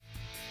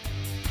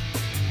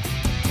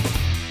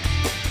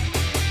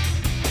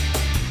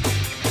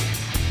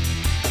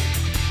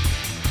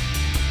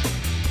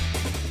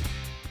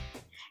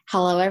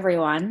Hello,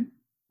 everyone.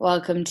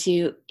 Welcome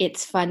to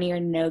It's Funny or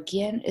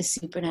Nokian, a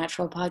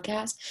supernatural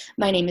podcast.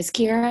 My name is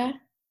Kira,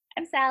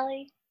 I'm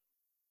Sally.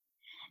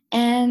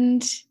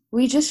 and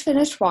we just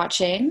finished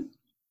watching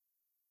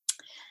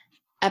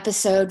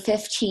episode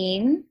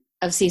 15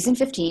 of season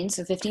 15,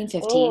 so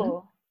 15:15.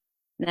 Oh.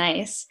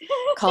 Nice.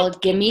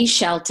 Called Gimme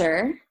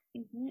Shelter.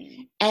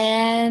 Mhm.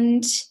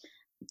 And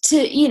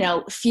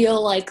to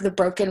feel like the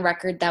broken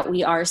record that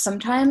we are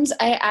sometimes,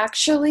 I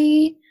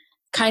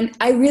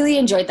really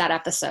enjoyed that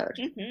episode.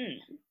 Mhm.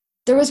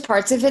 There was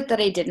parts of it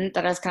that I didn't,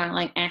 that I was kind of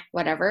like,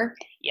 whatever.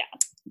 Yeah.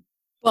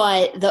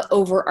 But the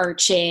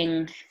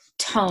overarching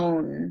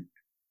tone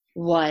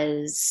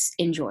was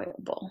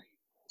enjoyable.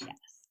 Yes.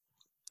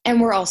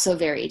 And we're also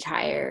very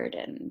tired,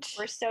 and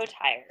We're so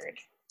tired.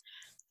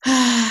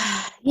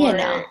 you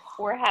know.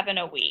 We're having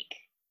a week.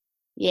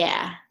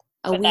 Yeah.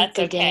 A But week, that's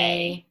a okay.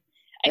 day.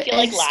 I feel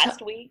like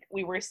last week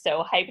we were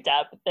so hyped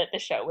up that the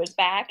show was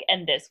back,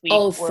 and this week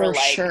Oh, we're for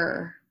like,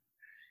 sure.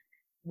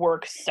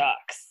 work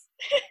sucks.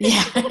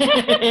 Yeah.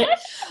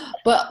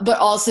 but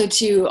also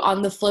too,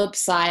 on the flip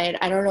side,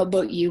 I don't know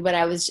about you, but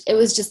it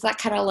was just that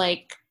kind of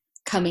like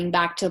coming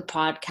back to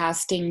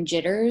podcasting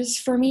jitters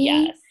for me.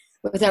 Yes.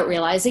 Without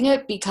realizing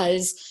it,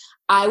 because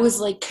I was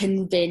like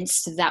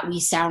convinced that we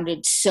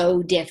sounded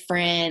so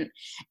different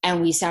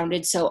and we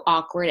sounded so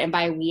awkward, and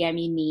by we I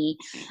mean me.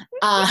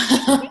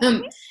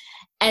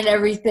 And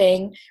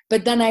everything.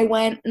 But then I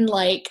went and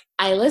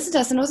I listened to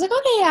us and I was like,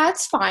 okay, yeah,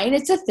 it's fine.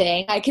 It's a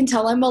thing. I can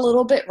tell I'm a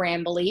little bit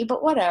rambly,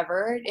 but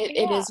whatever.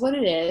 It is what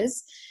it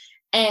is.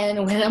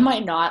 And when am I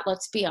not?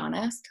 Let's be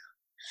honest.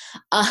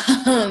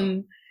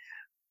 But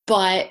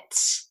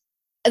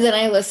then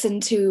I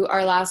listened to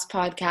our last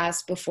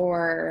podcast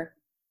before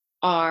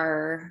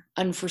our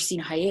unforeseen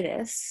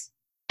hiatus,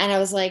 and I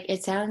was like,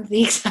 it sounds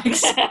the exact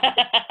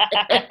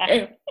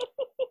same.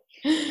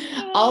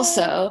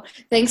 Also,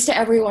 thanks to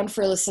everyone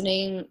for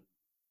listening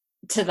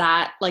to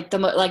that.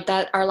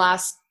 That our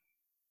last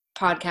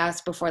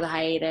podcast before the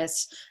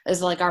hiatus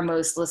is like our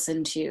most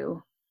listened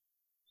to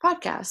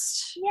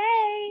podcast.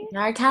 Yay! In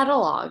our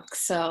catalog.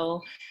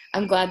 So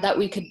I'm glad that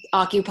we could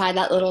occupy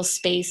that little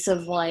space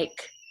of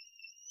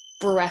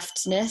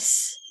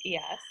bereftness.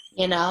 Yes.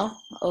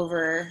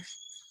 Over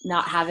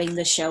not having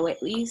the show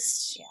at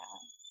least.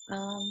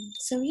 Yeah.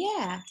 So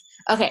yeah.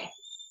 Okay.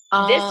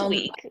 This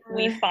week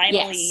we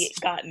finally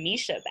got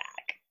Misha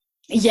back.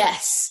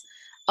 Yes.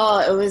 Oh,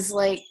 it was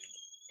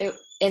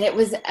it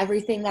was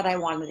everything that I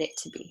wanted it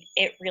to be.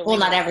 It really Well,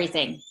 not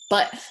everything,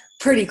 but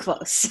pretty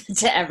close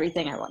to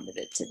everything I wanted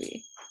it to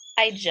be.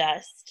 I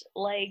just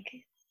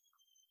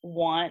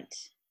want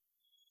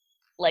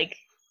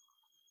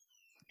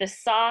the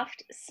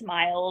soft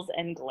smiles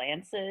and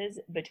glances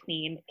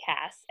between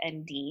Cass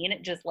and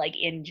Dean, just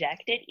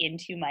inject it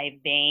into my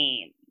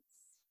veins.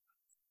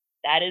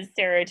 That is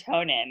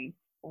serotonin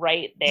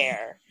right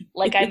there.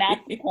 I'm at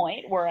the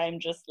point where I'm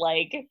just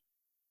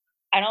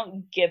I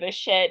don't give a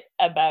shit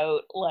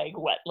about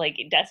what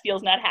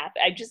Despier's not happy.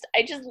 I just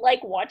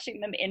like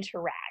watching them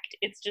interact.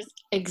 It's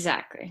just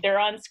exactly. They're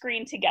on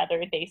screen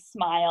together, they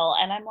smile,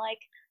 and I'm like,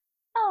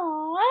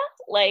 aw.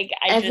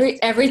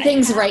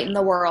 Everything's right in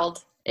the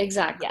world.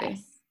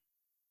 Exactly.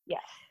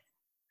 Yes.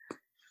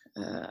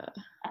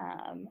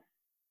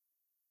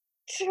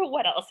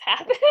 What else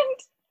happened?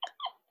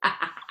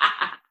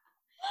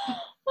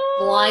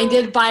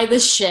 Blinded by the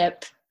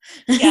ship.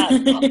 Yeah.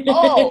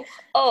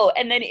 Oh,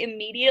 and then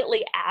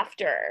immediately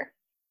after,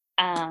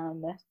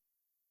 the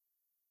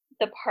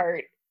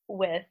part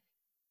with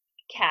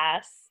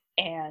Cass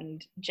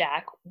and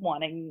Jack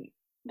wanting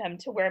them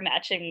to wear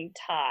matching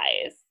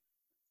ties.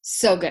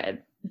 So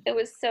good. It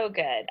was so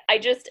good.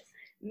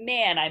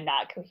 I'm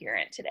not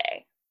coherent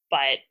today.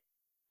 But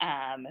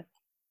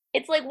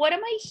it's what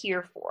am I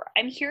here for?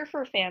 I'm here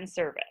for fan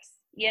service,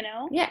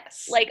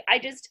 Yes.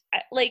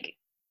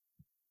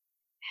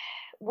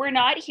 We're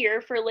not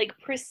here for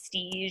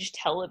prestige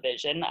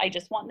television. I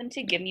just want them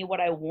to give me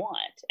what I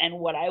want. And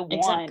what I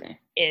want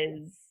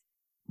is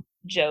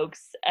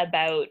jokes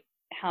about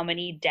how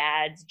many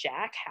dads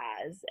Jack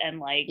has and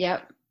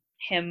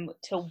him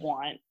to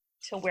want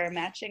to wear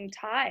matching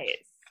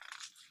ties.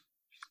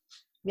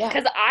 Yeah.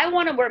 Because I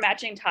want to wear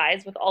matching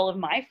ties with all of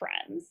my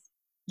friends.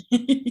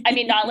 I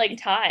mean, not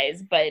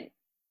ties, but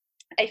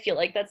I feel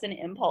like that's an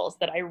impulse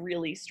that I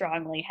really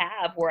strongly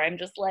have where I'm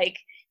just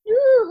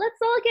ooh,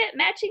 let's all get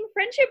matching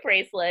friendship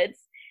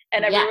bracelets.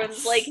 And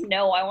everyone's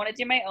no, I want to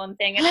do my own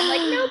thing. And I'm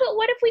no, but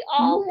what if we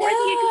all wore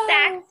the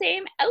exact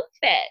same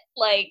outfit?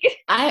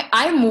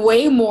 I'm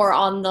way more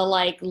on the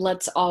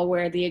let's all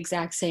wear the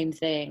exact same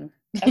thing.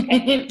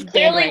 Okay.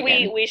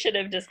 Clearly we should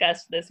have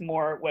discussed this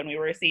more when we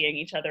were seeing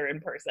each other in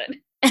person.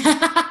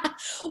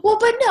 Well,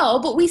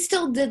 but we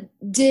still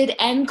did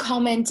and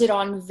commented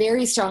on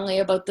very strongly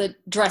about the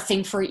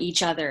dressing for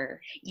each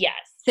other. Yes.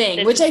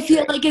 Thing, which I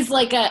feel is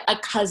a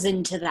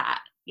cousin to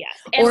that. Yes.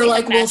 And or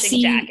we'll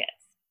see jackets.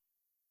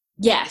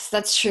 Yes,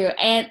 that's true.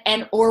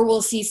 And or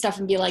we'll see stuff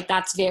and be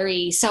that's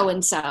very so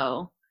and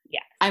so. Yeah.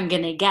 I'm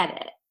gonna get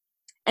it.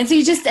 And so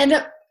you just end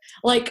up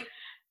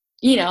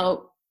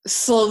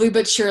slowly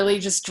but surely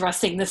just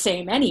dressing the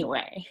same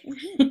anyway.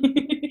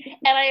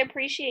 And I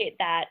appreciate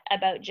that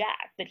about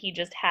Jack, that he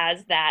just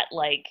has that,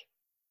 like,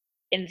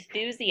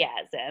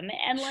 enthusiasm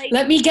and, like,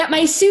 let me get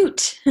my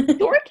suit.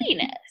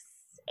 dorkiness.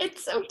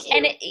 It's so cute.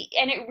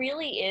 And it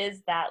really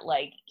is that,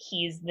 like,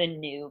 he's the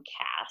new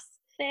Cass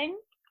thing.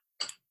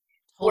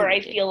 Where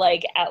I feel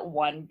like at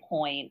one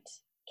point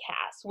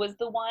Cass was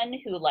the one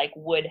who, like,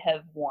 would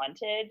have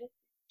wanted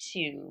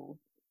to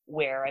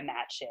wear a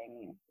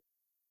matching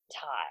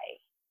tie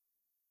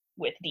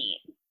with Dean.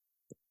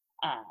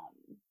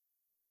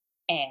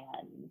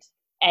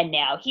 And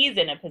now he's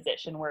in a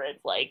position where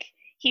it's like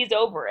he's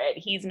over it.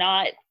 He's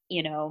not,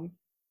 you know,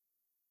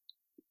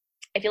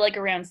 I feel like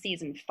around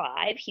season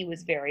 5 he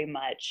was very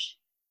much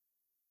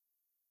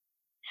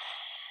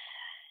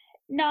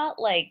not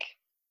like,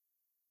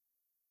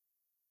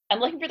 I'm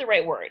looking for the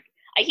right word.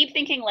 I keep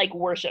thinking like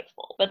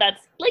worshipful, but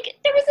that's like,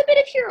 there was a bit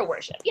of hero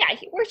worship. Yeah,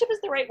 worship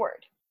is the right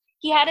word.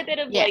 He had a bit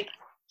of like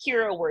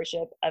hero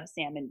worship of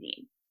Sam and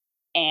Dean.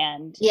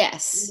 And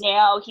yes,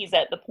 now he's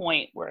at the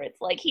point where it's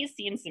like he's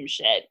seen some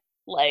shit.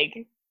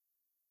 Like,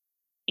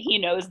 he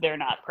knows they're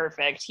not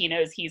perfect. He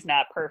knows he's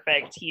not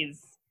perfect. He's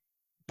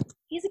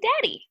a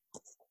daddy.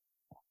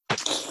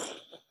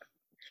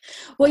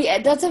 Well, yeah,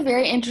 that's a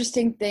very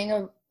interesting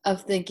thing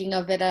of thinking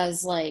of it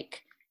as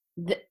like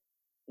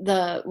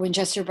the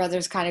Winchester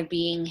brothers kind of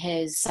being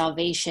his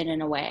salvation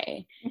in a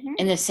way,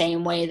 in the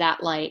same way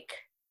that like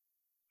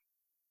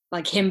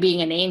him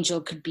being an angel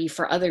could be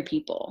for other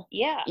people.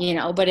 Yeah. You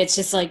know, but it's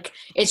just like,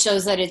 it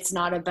shows that it's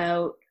not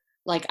about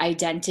like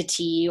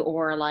identity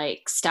or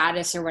like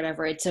status or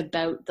whatever. It's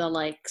about the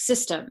like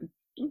system,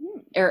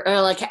 or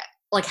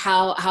like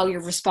how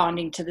you're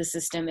responding to the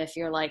system. If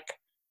you're like,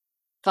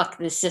 fuck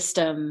this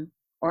system,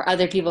 or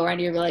other people around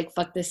you are like,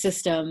 fuck this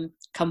system,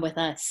 come with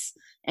us.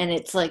 And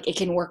it's like, it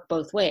can work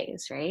both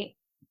ways, right?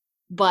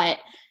 But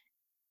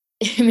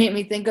it made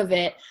me think of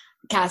it,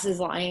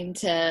 Cass's line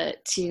to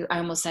I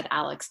almost said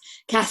Alex.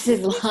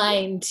 Cass's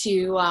line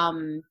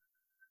to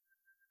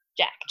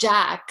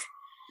Jack.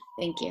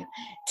 Thank you.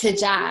 To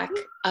Jack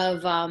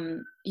of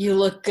you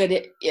look good,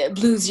 it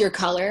blues your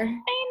color.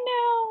 I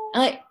know.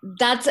 Like,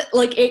 that's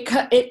like,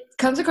 it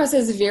comes across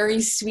as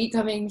very sweet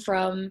coming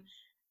from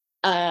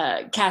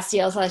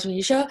Castiel /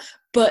 Misha,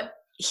 but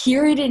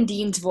hear it in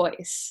Dean's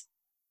voice.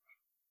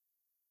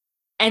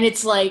 And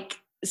it's like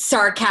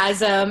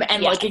sarcasm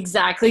and like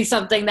exactly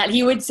something that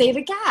he would say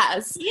to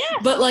Cass. Yeah.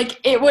 But like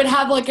it would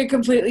have like a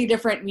completely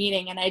different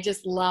meaning, and I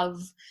just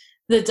love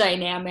the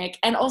dynamic.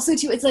 And also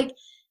too, it's like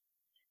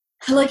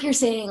you're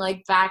saying,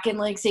 like back in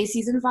like say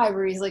season 5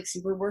 where he's like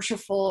super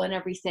worshipful and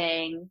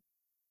everything.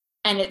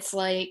 And it's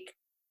like,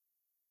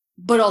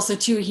 but also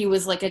too, he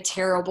was like a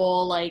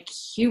terrible like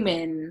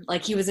human,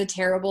 like he was a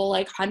terrible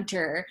like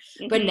hunter.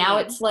 But now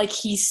it's like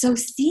he's so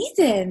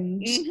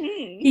seasoned.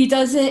 He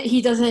holds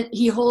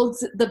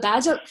the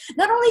badge up.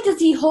 Not only does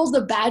he hold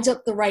the badge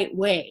up the right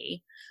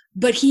way,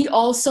 but he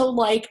also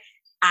like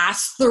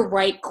asks the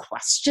right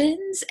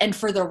questions and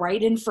for the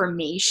right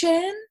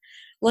information.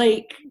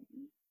 Like,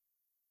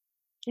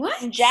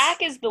 what?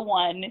 Jack is the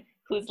one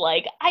who's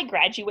like, I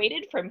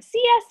graduated from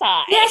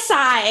CSI.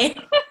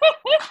 CSI.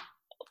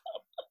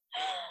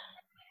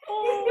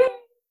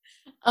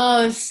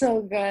 Oh,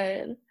 so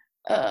good.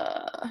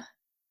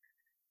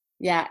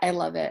 Yeah, I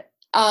love it.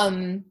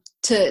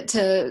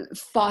 To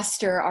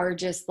foster our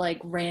just like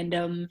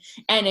random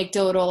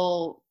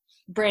anecdotal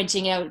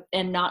branching out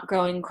and not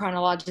going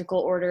chronological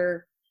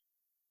order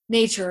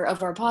nature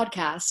of our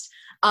podcast.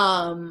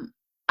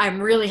 I'm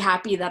really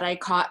happy that I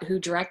caught who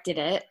directed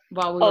it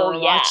while we were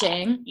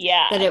watching.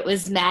 Yeah. That it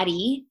was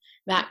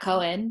Matt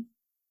Cohen.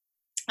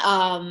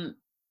 And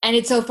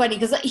it's so funny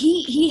because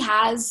he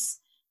has,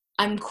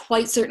 I'm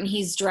quite certain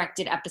he's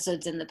directed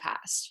episodes in the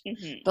past,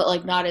 but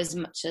like not as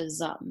much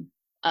as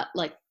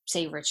like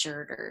say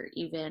Richard or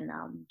even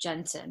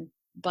Jensen.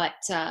 But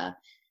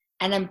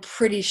and I'm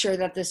pretty sure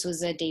that this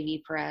was a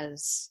Davy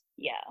Perez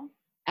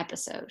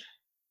episode.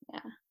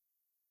 Yeah.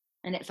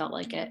 And it felt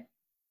like it.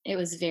 It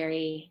was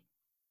very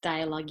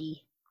dialogue-y.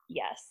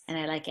 Yes. And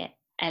I like it.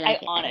 I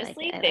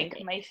honestly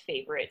think my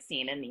favorite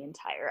scene in the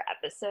entire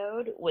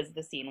episode was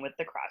the scene with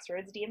the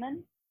Crossroads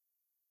Demon.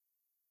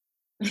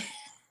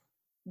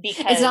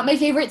 Because it's not my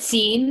favorite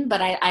scene,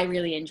 but I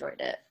really enjoyed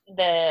it.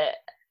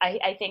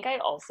 I think I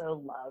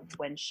also love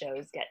when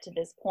shows get to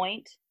this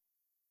point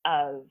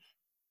of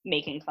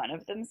making fun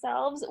of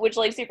themselves, which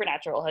like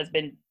Supernatural has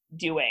been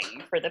doing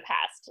for the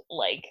past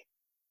like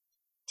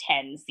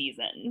 10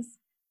 seasons.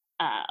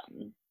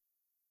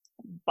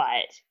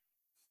 But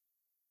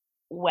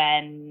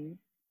when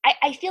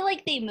I feel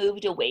like they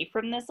moved away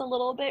from this a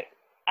little bit,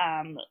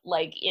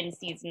 like in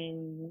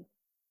season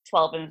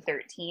 12 and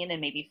 13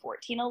 and maybe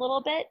 14 a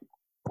little bit,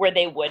 where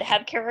they would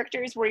have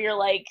characters where you're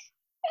like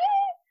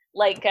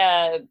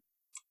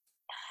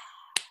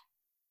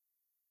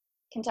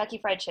Kentucky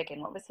Fried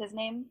Chicken, what was his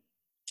name?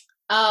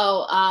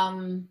 Oh,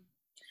 no,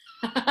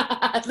 I'm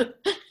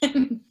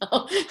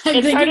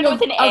thinking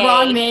of a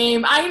wrong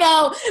name. I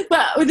know,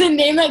 but the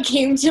name that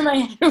came to my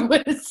head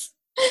was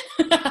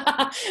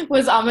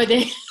Was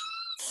Amadeus.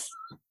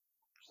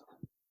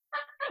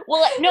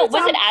 Well, no,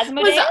 was it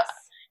Asmodeus?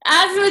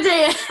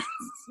 Asmodeus.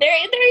 There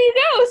you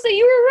go. So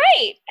you were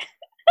right.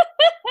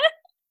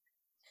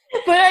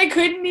 But I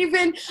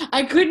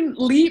couldn't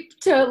leap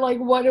to like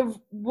what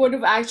would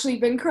have actually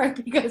been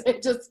correct because I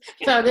just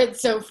found it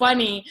so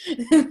funny.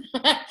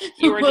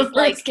 You were just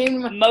like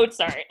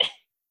Mozart.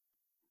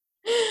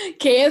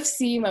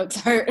 KFC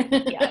Mozart.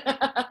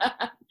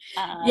 Yeah.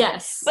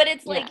 Yes. But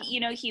it's like,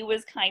 he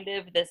was kind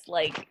of this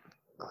like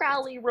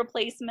Crowley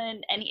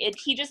replacement, and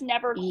he just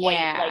never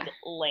quite like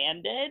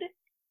landed.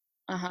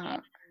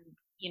 And,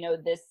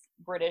 this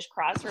British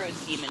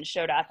Crossroads demon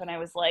showed up, and I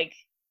was like,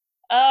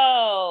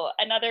 oh,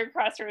 another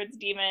Crossroads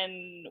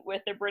demon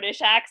with a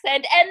British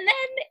accent,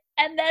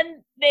 and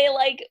then they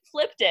like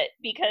flipped it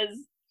because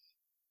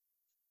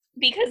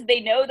they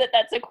know that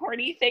that's a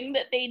corny thing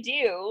that they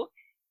do,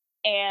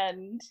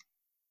 and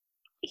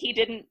he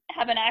didn't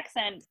have an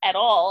accent at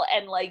all,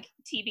 and like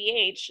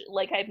TBH,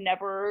 like I've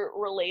never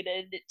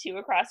related to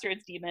a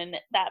Crossroads demon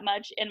that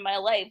much in my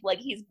life. Like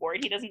he's bored,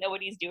 he doesn't know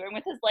what he's doing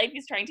with his life,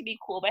 he's trying to be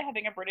cool by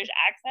having a British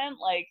accent,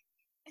 like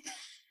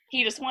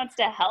he just wants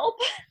to help.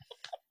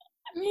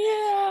 Yeah.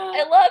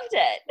 I loved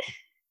it.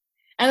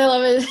 And I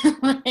love it,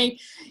 like,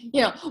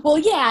 well,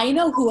 yeah, I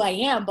know who I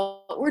am,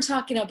 but we're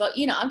talking about,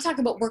 I'm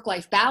talking about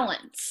work-life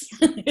balance.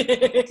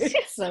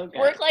 So good.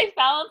 Work-life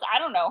balance? I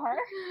don't know her.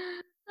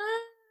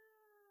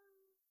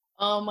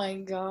 Oh my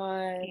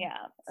God.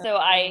 Yeah. So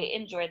I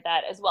enjoyed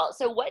that as well.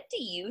 So what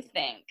do you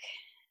think,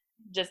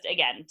 just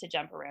again, to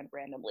jump around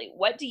randomly,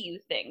 what do you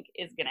think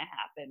is going to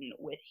happen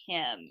with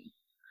him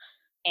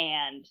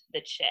and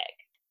the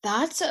chick?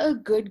 That's a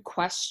good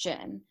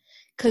question.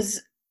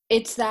 Because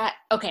it's that,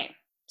 okay,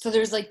 so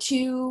there's like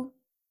two,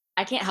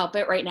 I can't help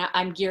it right now.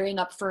 I'm gearing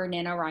up for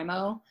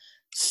NaNoWriMo.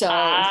 So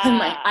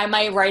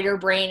my writer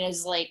brain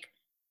is like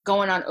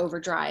going on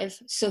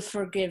overdrive. So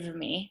forgive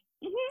me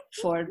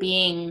for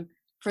the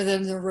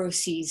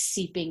neuroses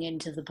seeping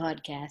into the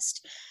podcast.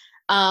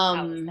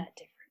 How is that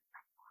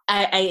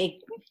different?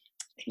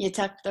 You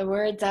took the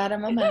words out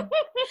of my mouth.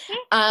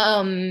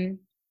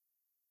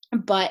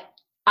 But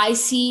I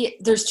see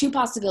there's two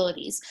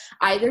possibilities.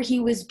 Either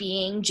he was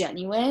being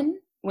genuine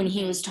when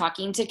he was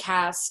talking to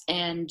Cass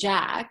and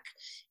Jack,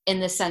 in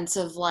the sense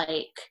of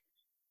like,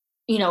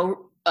 he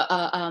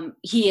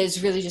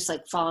is really just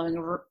like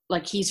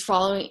he is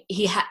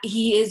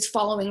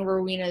following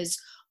Rowena's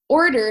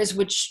orders,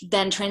 which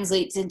then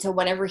translates into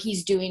whatever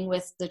he's doing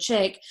with the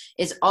chick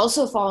is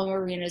also following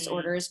Rowena's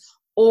orders,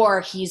 or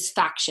he's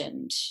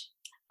factioned.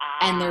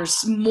 And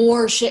there's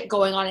more shit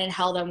going on in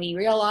hell than we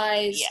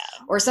realize,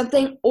 or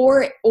something,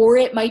 or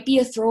it might be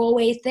a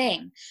throwaway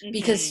thing.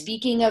 Because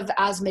speaking of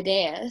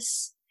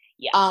Asmodeus,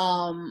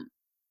 there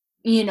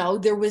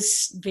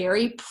was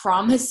very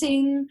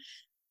promising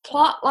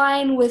plot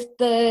line with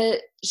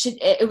it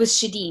was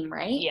Shadim,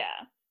 right?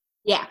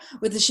 Yeah,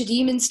 with the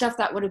Shadim and stuff,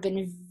 that would have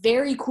been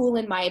very cool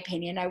in my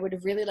opinion. I would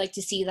have really liked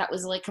to see that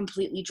was like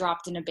completely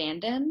dropped and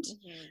abandoned.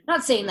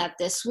 Not saying that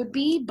this would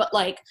be, but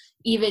like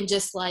even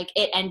just like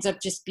it ends up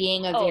just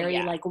being a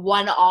very like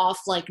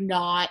one-off, like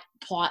not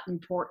plot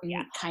important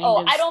kind of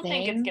thing. I don't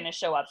think it's gonna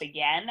show up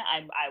again.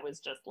 I was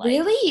just like,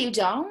 really, you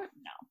don't?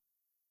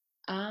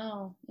 No.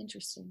 Oh,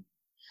 interesting.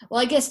 Well,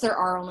 I guess there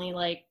are only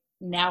like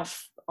now.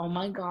 Oh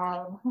my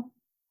God.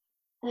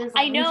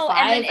 I know,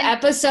 5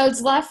 episodes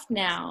left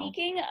now.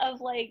 Speaking of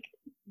like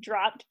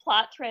dropped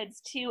plot threads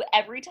too,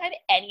 every time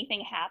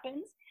anything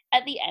happens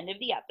at the end of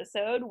the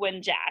episode,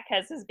 when Jack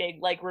has his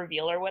big like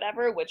reveal or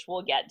whatever, which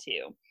we'll get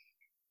to,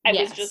 I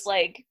was just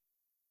like,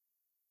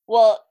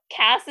 well,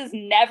 Cass is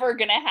never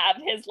gonna have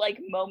his like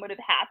moment of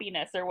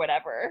happiness or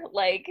whatever.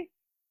 Like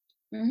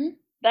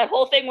that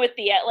whole thing with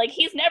the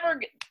empty's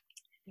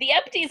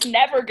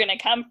never gonna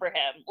come for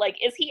him. Like,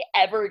 is he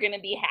ever gonna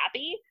be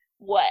happy?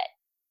 What?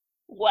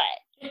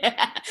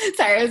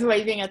 Sorry, I was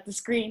waving at the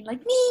screen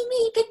like,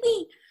 me, pick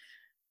me.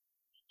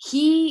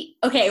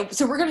 Okay,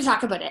 so we're going to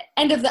talk about it.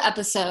 End of the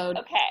episode.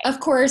 Okay. Of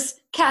course,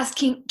 Cass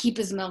can't keep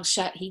his mouth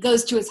shut. He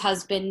goes to his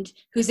husband,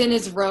 who's in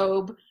his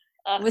robe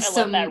with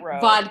some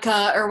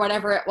vodka or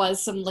whatever it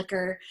was, some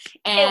liquor.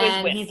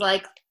 And he's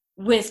like,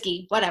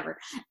 whiskey, whatever.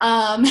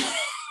 And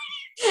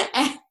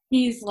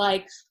he's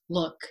like,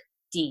 look,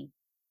 Dean,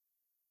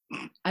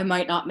 I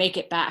might not make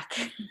it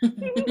back.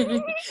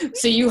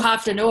 So you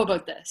have to know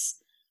about this.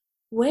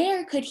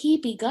 Where could he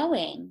be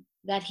going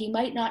that he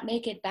might not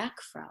make it back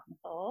from?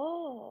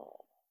 Oh.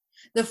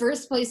 The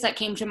first place that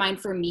came to mind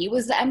for me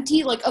was the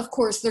empty. Like, of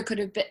course, there could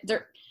have been...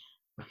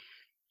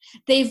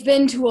 They've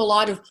been to a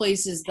lot of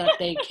places that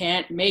they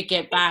can't make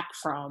it back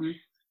from.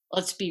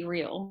 Let's be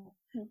real.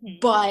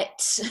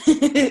 But...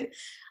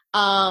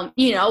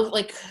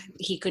 like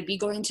he could be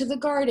going to the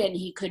garden.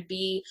 He could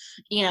be,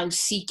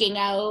 seeking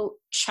out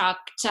Chuck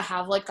to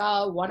have like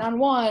a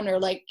one-on-one, or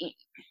like,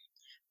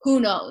 who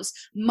knows?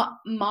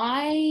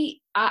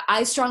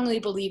 I strongly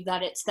believe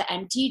that it's the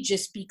empty,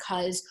 just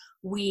because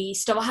we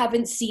still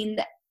haven't seen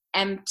the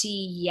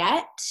empty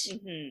yet.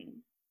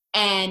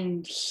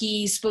 And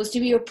he's supposed to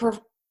be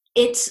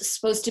it's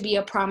supposed to be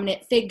a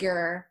prominent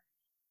figure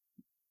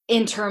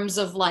in terms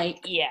of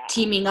like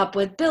teaming up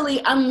with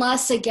Billy,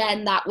 unless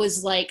again that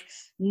was like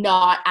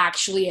not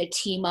actually a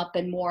team up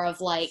and more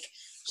of like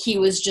he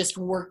was just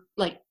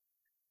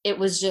it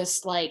was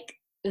just like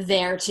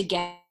there to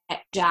get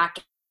Jack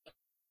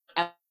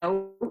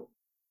out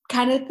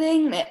kind of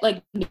thing.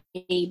 Like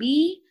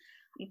maybe.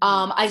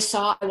 I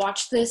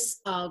watched this,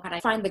 God,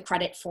 I find the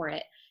credit for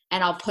it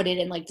and I'll put it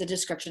in like the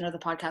description of the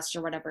podcast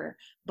or whatever.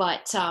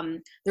 But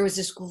there was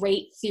this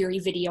great theory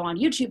video on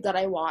YouTube that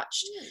I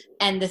watched,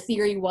 and the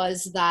theory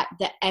was that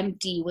the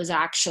empty was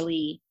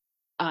actually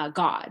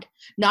God.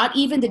 Not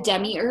even the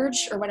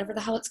demiurge or whatever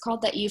the hell it's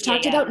called that you've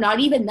talked about. Not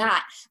even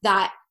that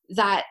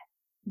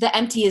the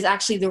empty is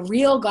actually the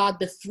real God,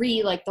 the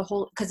three, like the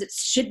whole, because it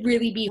should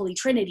really be Holy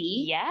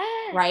Trinity. Yeah.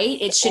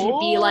 Right? It shouldn't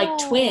be like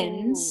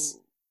twins.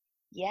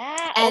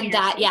 Yeah. And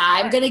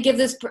I'm going to give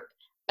this,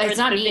 it's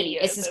not me,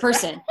 video, it's this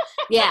person.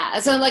 Yeah.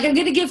 So I'm like, I'm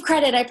going to give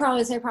credit. I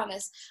promise.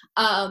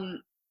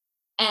 That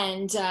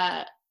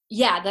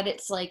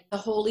it's like the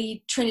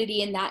Holy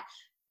Trinity and that,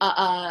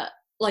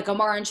 like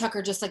Amara and Chuck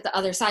are just like the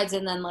other sides.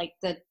 And then like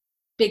the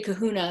big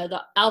kahuna,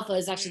 the alpha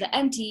is actually the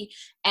empty.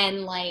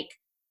 And like,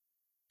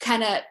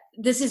 kind of,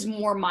 this is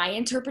more my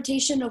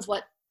interpretation of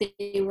what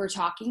they were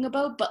talking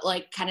about, but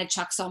like kind of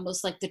Chuck's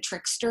almost like the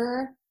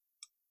trickster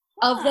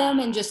of them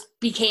and just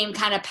became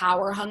kind of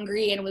power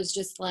hungry and was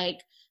just like,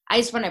 I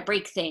just want to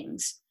break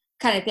things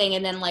kind of thing.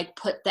 And then like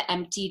put the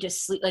empty to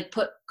sleep, like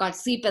put God to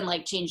sleep and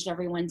like changed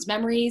everyone's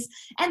memories.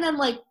 And then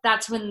like,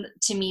 that's when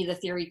to me, the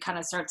theory kind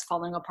of starts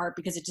falling apart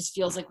because it just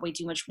feels like way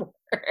too much work.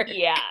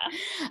 Yeah.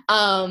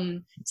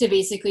 To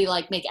basically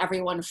like make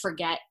everyone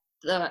forget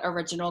the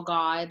original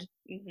God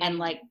and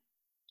like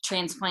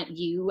transplant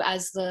you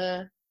as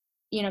the,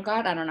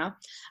 God, I don't know.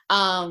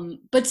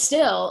 But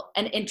still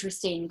an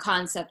interesting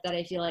concept that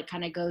I feel like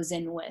kind of goes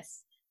in with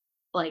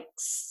like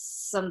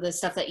some of the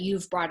stuff that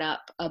you've brought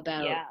up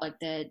about like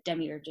the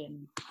demiurge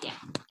and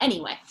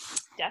anyway.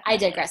 Definitely. I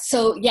digress.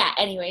 So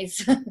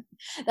anyways,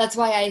 that's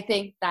why I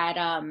think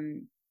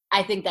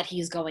that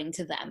he's going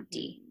to the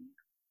empty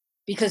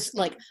because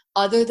like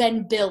other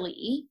than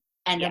Billy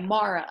and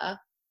Amara,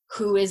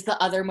 who is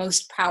the other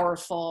most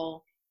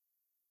powerful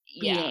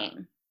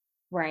being,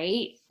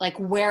 right? Like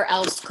where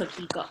else could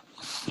he go?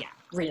 Yeah,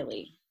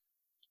 really.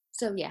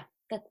 So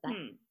that's that.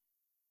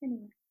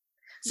 Anyway.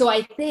 So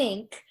I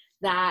think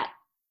that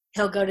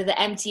he'll go to the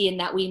empty and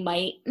that we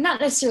might not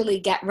necessarily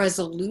get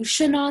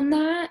resolution on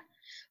that,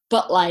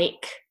 but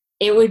like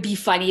it would be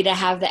funny to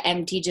have the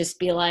empty just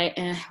be like,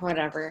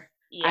 whatever.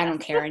 Yeah. I don't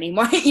care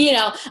anymore.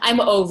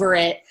 I'm over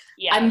it.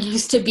 Yeah. I'm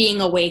used to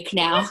being awake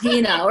now,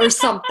 or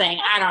something.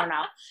 I don't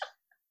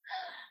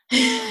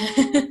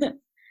know.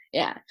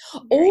 Yeah.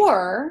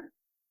 Or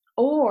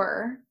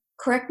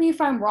correct me if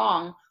I'm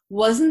wrong,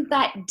 wasn't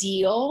that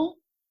deal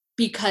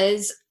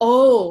because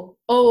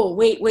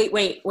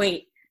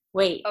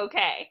wait.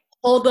 Okay.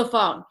 Hold the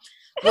phone.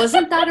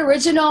 Wasn't that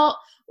original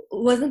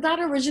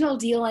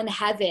deal in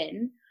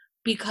heaven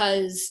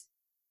because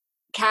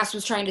Cass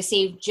was trying to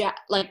save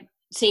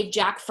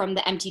Jack from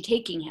the empty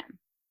taking him?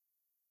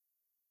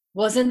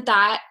 Wasn't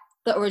that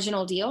the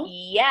original deal?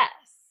 Yes.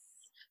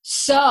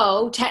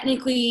 So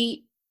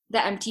technically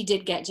the empty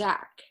did get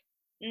Jack.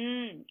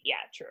 Yeah,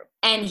 true.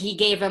 And he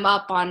gave him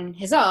up on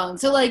his own.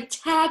 So like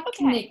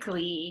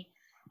technically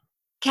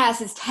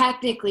Cass is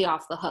technically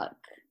off the hook.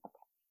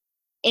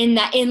 In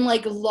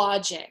like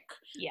logic.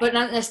 Yeah. But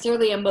not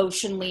necessarily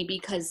emotionally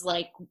because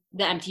like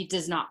the empty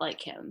does not like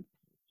him.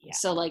 Yeah.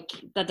 So like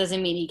that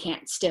doesn't mean he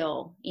can't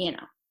still,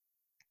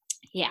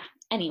 Yeah.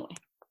 Anyway.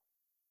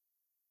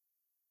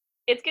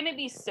 It's going to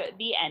be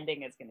the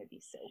ending is going to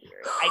be so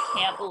weird. I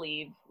can't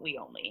believe we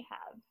only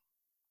have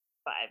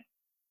 5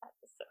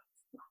 episodes.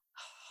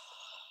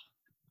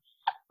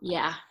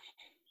 Yeah,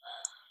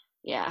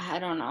 I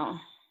don't know.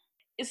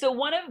 So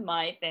one of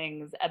my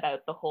things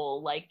about the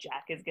whole like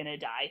Jack is gonna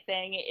die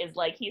thing is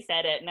like he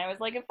said it and I was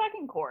like, of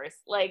fucking course.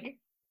 Like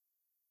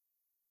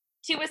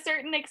to a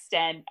certain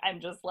extent, I'm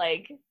just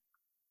like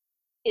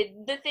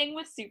the thing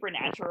with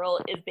Supernatural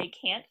is they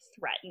can't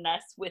threaten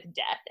us with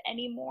death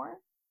anymore.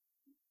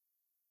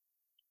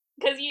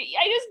 Because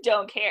I just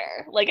don't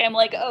care. Like I'm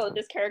like, oh,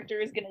 this character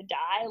is gonna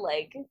die.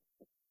 Like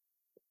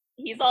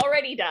he's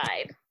already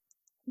died.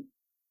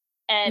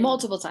 And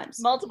multiple times.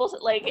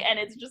 And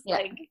it's just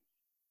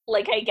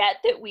like I get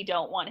that we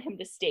don't want him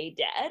to stay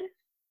dead.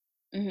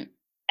 Mm-hmm.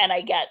 And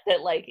I get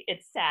that like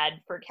it's sad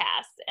for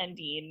Cass and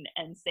Dean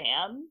and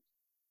Sam.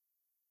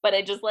 But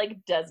it just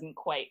like doesn't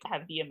quite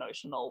have the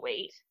emotional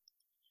weight.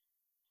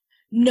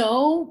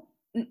 No,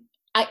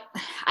 I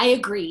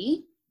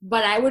agree.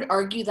 But I would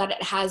argue that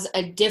it has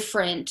a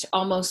different,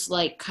 almost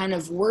like kind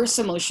of worse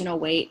emotional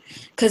weight.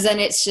 Because then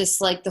it's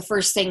just like the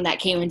first thing that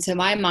came into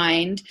my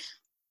mind,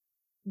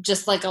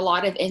 just like a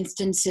lot of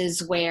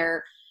instances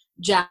where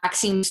Jack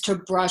seems to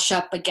brush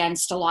up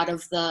against a lot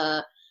of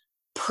the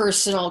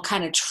personal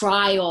kind of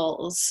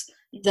trials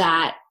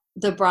that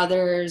the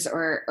brothers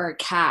or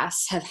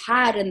Cass have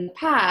had in the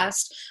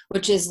past,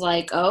 which is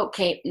like, oh,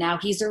 okay, now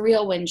he's a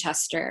real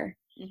Winchester.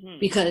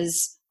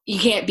 because you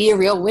can't be a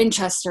real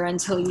Winchester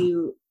until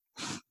you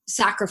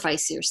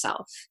sacrifice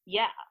yourself.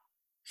 Yeah.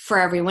 For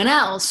everyone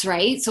else,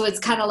 right? So it's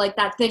kind of like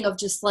that thing of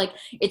just like,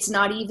 it's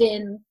not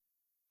even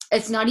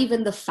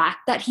the fact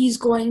that he's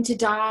going to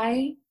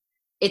die.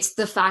 It's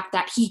the fact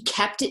that he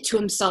kept it to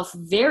himself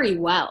very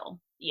well.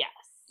 Yes.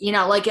 You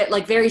know,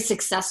 like very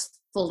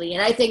successfully.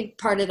 And I think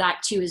part of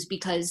that too is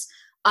because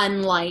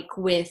unlike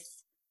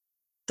with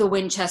the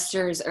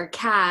Winchesters or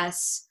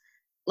Cass,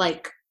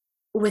 like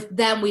with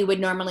them, we would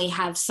normally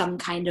have some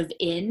kind of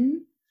we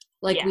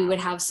would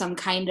have some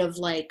kind of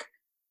like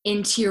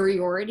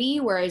interiority,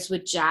 whereas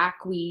with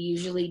Jack, we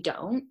usually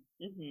don't.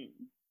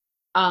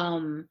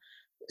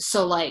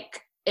 So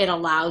like it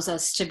allows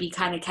us to be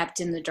kind of kept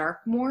in the dark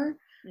more,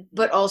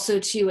 but also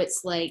too,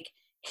 it's like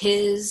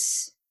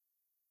his,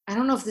 I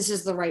don't know if this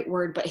is the right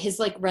word, but his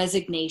like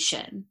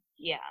resignation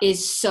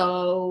is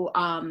so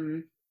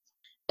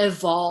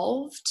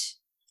evolved,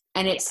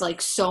 and it's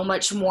like so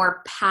much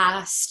more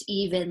past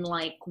even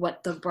like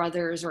what the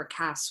brothers or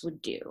Cass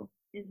would do.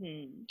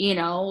 You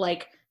know,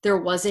 like there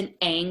wasn't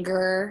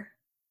anger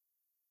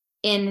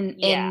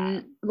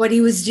in what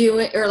he was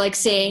doing or like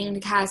saying to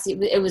Cassie.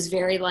 It was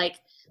very like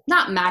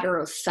not matter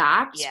of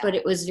fact, but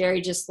it was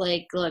very just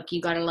like, look,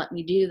 you got to let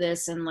me do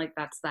this, and like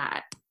that's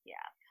that.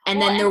 And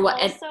then there was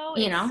also,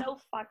 you know, it's so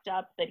fucked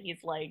up that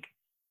he's like,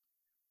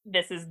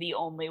 this is the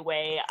only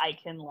way I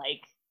can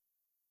like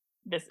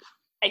this.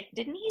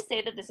 Didn't he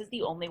say that this is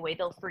the only way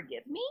they'll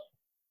forgive me?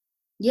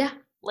 Yeah.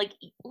 Like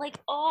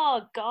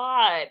oh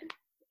God,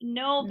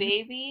 no,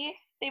 baby,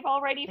 they've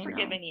already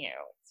forgiven you.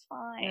 It's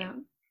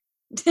fine.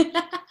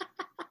 Yeah.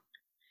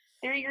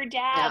 They're your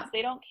dads.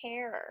 They don't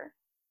care.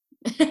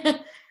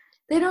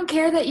 They don't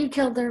care that you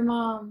killed their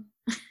mom.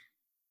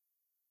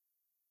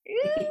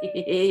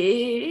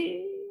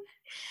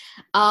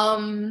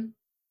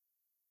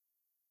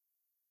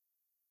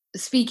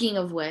 Speaking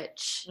of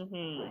which,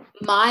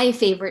 my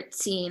favorite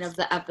scene of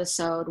the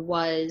episode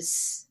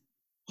was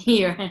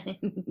here.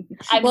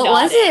 What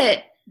was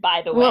it?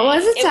 By the way, what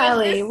was it,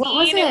 Sally? What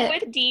was it?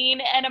 With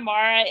Dean and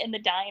Amara in the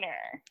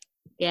diner.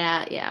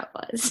 Yeah, it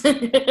was.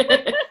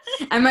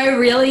 Am I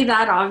really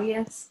that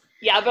obvious?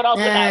 Yeah, but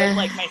also that was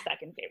like my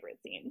second favorite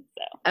scene.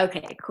 So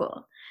okay,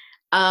 cool.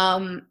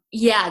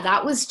 Yeah,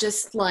 that was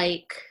just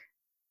like,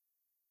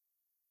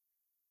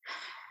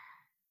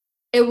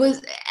 it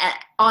was,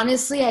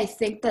 honestly, I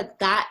think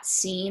that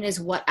scene is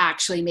what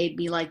actually made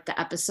me like the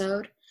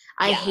episode.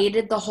 I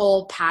hated the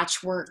whole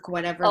patchwork,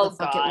 whatever the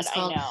fuck it was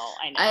called.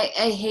 I know.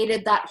 I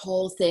hated that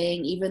whole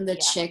thing, even the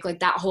chick, like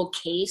that whole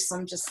case.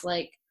 I'm just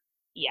like,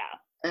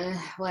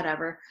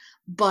 whatever.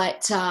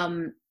 But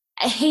I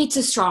hate's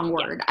a strong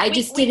word. I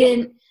just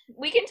didn't.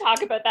 We can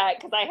talk about that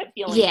because I have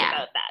feelings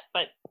about that,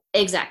 but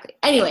exactly.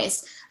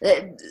 Anyways,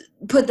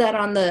 put that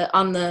on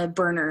the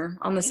burner,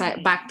 on the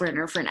side, back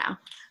burner for now.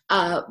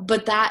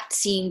 But that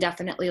scene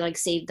definitely like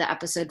saved the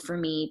episode for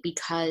me,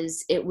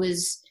 because it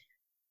was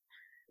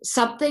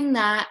something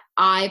that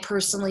I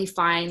personally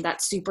find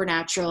that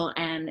Supernatural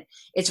and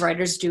its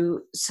writers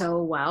do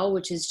so well,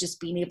 which is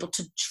just being able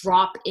to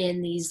drop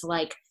in these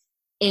like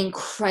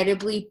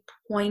incredibly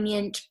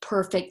poignant,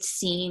 perfect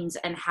scenes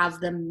and have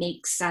them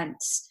make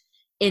sense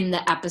in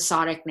the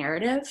episodic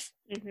narrative.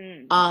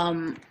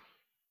 And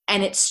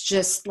it's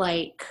just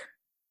like,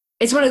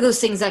 it's one of those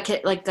things that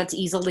like that's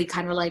easily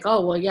kind of like,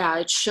 oh well, yeah,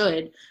 it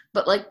should,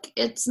 but like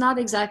it's not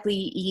exactly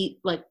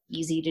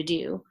easy to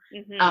do.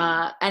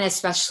 And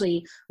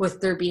especially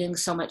with there being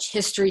so much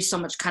history, so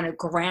much kind of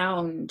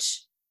ground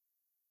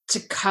to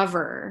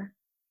cover.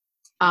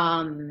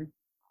 And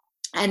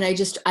I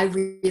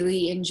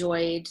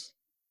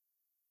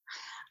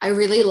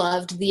really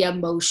loved the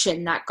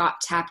emotion that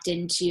got tapped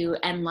into,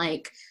 and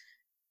like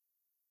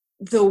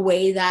the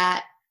way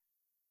that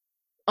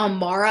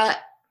Amara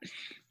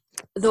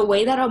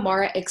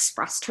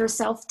expressed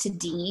herself to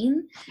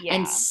Dean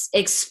and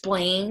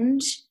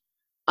explained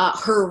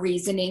her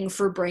reasoning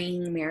for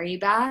bringing Mary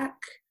back.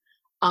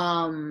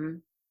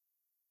 One,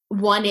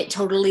 it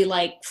totally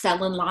like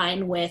fell in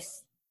line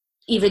with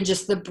even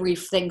just the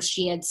brief things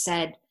she had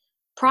said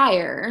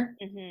prior.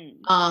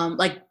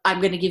 Like,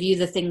 I'm going to give you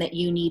the thing that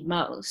you need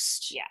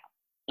most.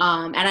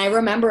 And I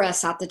remember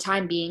us at the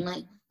time being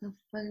like,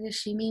 what does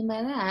she mean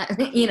by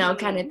that? You know,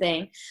 kind of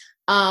thing.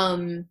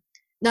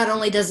 Not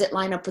only does it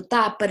line up with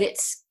that, but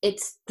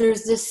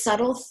there's this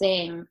subtle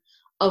thing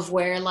of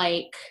where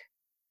like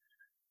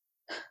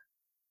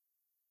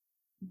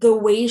the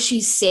way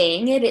she's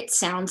saying it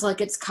sounds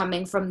like it's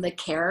coming from the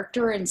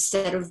character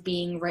instead of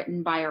being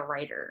written by a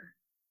writer.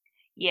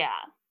 Yeah.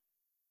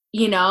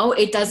 You know,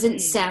 it doesn't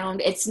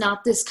sound, it's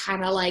not this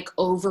kind of like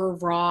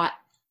overwrought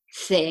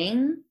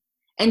thing.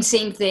 And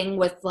same thing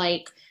with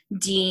like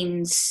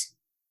Dean's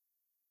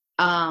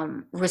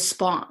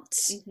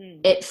response.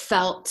 It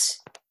felt,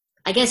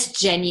 I guess,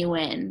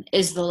 genuine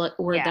is the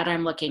word that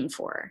I'm looking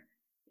for.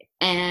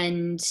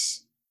 And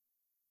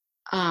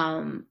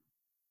I'm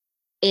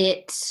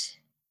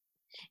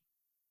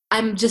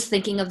just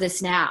thinking of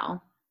this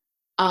now.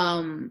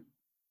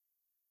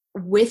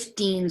 With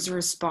Dean's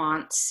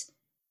response,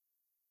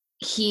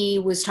 he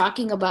was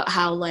talking about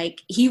how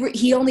like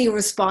he only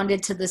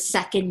responded to the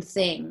second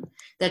thing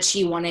that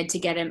she wanted to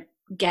get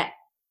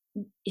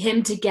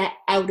him to get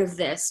out of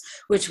this,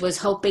 which was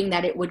hoping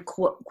that it would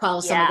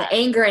quell some of the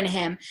anger in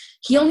him.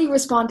 He only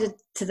responded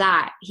to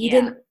that. He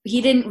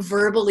didn't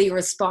verbally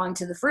respond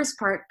to the first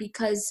part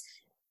because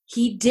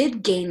he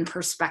did gain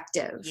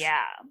perspective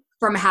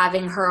from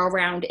having her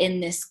around in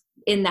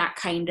that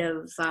kind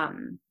of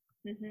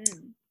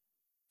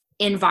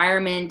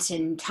environment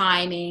and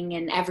timing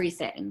and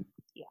everything.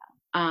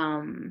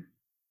 And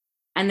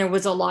there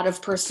was a lot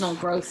of personal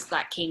growth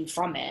that came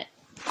from it,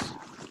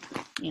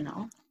 you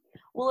know.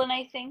 Well, and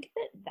I think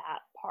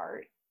that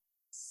part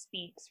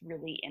speaks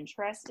really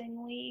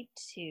interestingly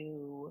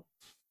to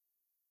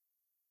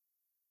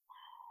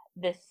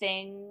the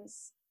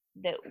things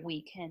that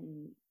we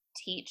can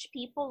teach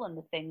people and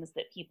the things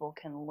that people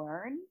can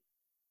learn,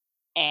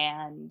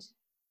 and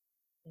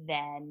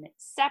then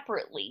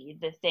separately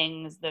the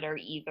things that are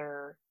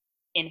either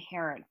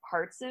inherent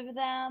parts of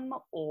them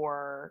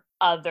or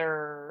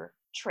other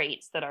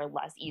traits that are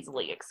less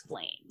easily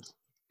explained.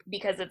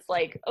 Because it's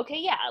like, okay,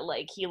 yeah,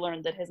 like he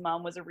learned that his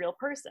mom was a real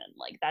person.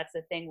 Like that's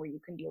a thing where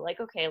you can be like,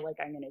 okay, like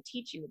I'm going to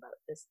teach you about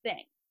this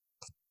thing.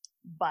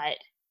 But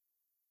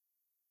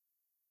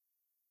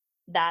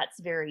that's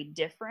very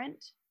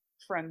different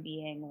from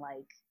being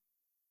like,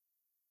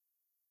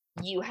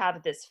 you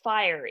have this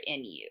fire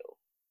in you.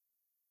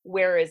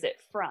 Where is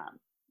it from?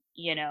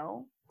 You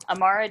know?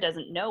 Amara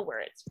doesn't know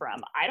where it's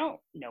from. I don't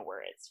know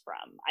where it's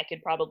from. I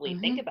could probably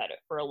think about it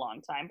for a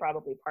long time.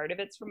 Probably part of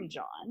it's from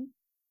John.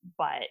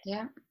 But,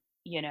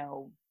 you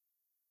know,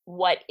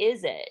 what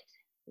is it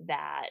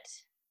that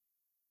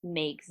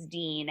makes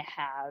Dean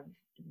have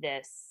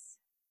this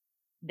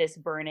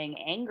burning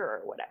anger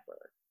or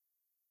whatever?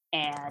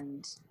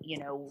 And, you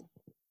know,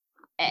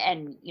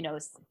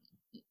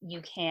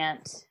 you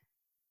can't,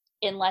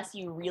 unless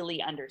you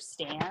really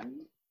understand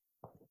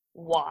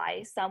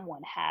why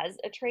someone has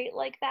a trait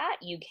like that,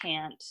 you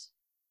can't,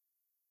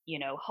 you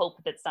know,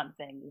 hope that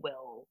something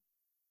will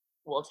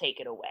take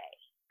it away.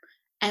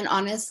 And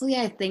honestly,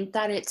 I think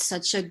that it's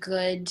such a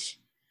good,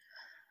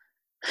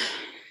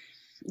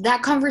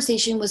 that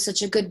conversation was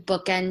such a good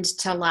bookend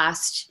to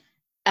last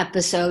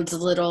episode's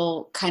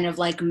little kind of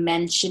like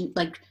mention,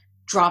 like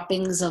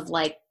droppings of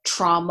like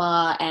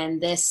trauma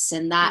and this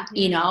and that,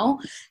 you know,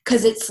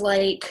 because it's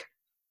like,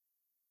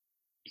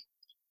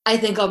 I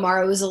think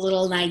Amara was a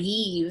little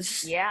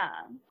naive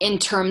in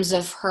terms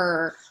of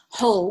her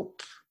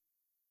hope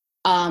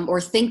or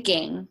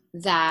thinking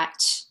that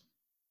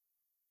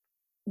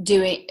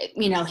doing,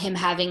 you know, him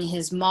having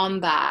his mom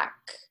back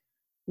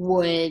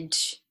would,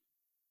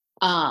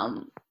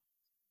 you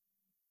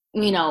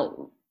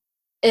know,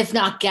 if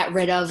not get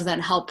rid of, then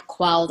help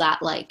quell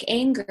that like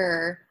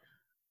anger.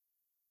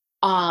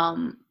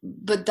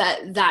 But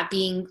that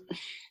being,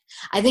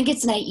 I think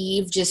it's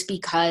naive just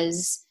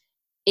because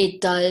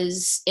it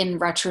does in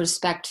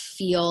retrospect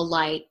feel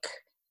like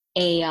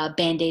a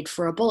Band-Aid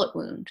for a bullet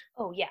wound.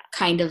 Oh yeah.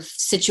 Kind of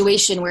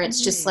situation where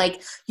it's just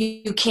like,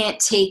 you can't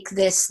take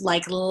this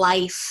like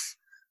life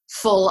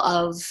full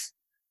of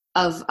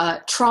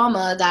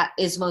trauma that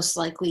is most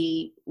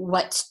likely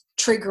what's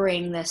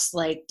triggering this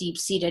like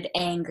deep-seated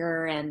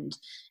anger and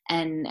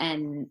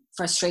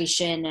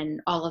frustration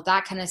and all of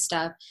that kind of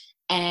stuff,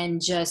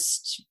 and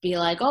just be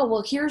like, oh,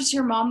 well, here's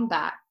your mom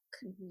back.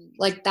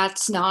 Like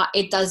that's not,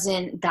 it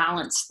doesn't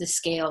balance the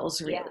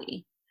scales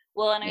really.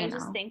 Well, and I was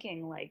just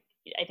thinking, like,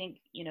 I think,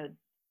 you know,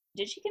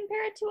 did she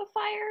compare it to a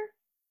fire?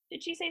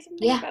 Did she say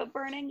something about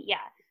burning? Yeah.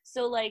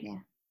 So like,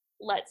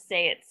 let's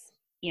say it's,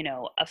 you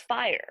know, a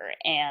fire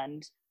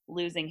and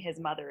losing his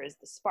mother is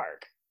the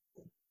spark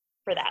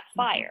for that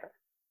fire.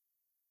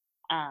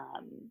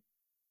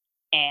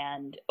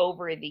 And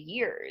over the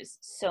years,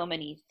 so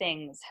many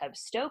things have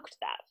stoked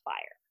that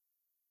fire.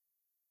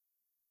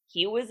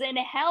 He was in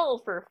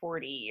hell for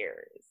 40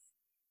 years.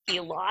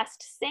 He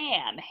lost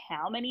Sam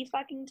how many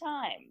fucking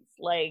times?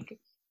 Like,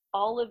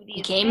 all of these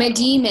became things.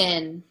 A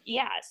demon.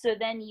 Yeah, so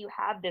then you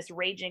have this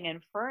raging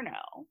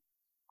inferno.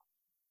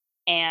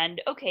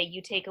 And, okay,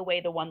 you take away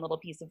the one little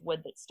piece of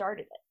wood that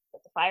started it,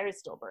 but the fire is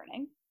still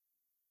burning.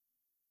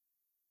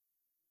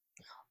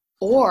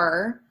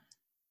 Or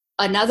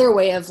another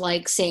way of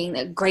like saying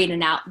that great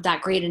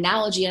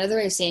analogy, another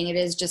way of saying it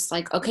is just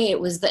like, okay, it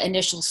was the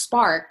initial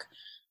spark.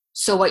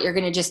 So what, you're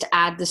going to just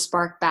add the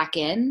spark back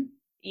in?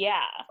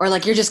 Yeah. Or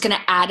like you're just going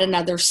to add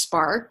another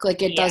spark?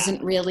 Like it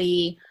doesn't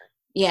really,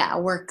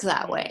 work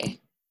that way.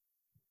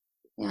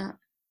 Yeah.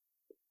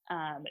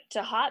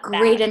 To hop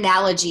Great back.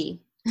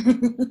 Analogy.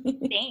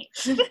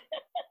 Thanks. To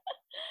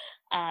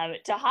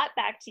hop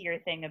back to your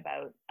thing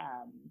about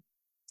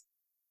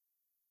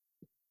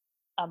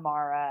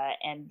Amara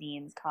and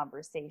Dean's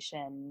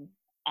conversation.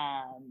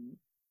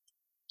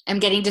 I'm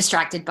getting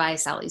distracted by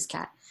Sally's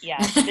cat. Yeah,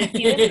 this is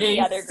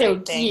the other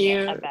great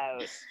thing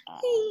about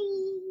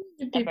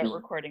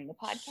recording the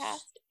podcast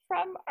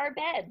from our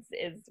beds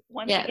is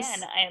once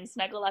again, I am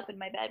snuggled up in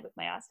my bed with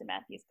my Austin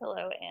Matthews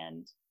pillow,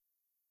 and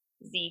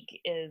Zeke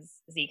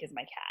is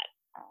my cat,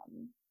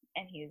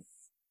 and he's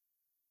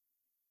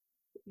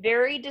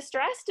very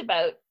distressed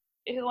about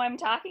who I'm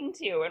talking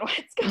to and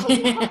what's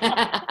going on.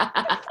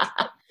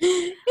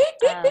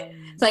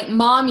 It's like,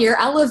 Mom, you're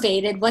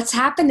elevated. What's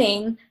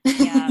happening?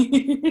 Yeah.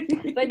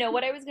 But no,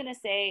 what I was going to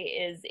say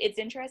is it's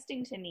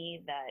interesting to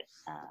me that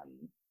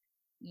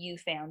you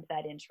found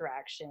that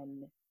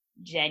interaction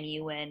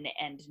genuine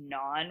and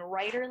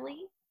non-writerly,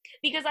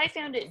 because I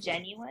found it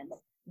genuine,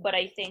 but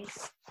I think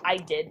I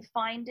did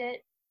find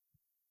it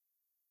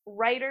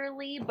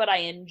writerly, but I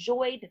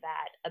enjoyed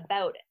that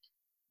about it,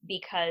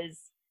 because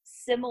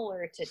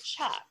similar to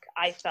Chuck,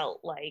 I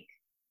felt like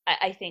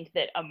I think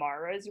that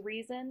Amara's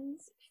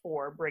reasons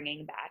for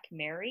bringing back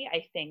Mary,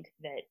 I think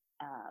that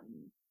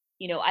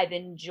I've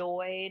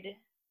enjoyed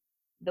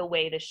the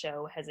way the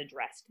show has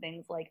addressed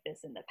things like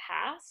this in the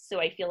past. So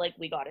I feel like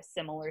we got a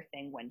similar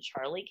thing when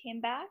Charlie came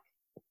back.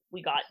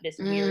 We got this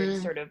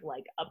weird sort of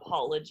like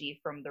apology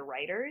from the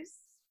writers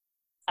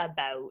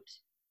about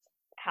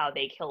how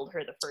they killed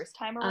her the first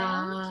time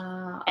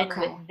around. And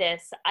with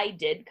this, I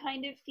did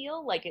kind of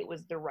feel like it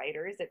was the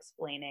writers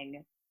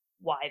explaining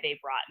why they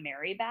brought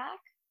Mary back.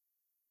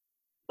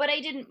 But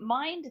I didn't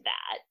mind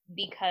that,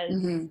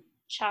 because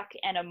Chuck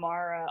and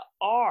Amara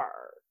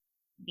are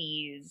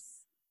these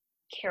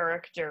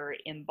character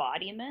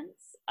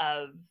embodiments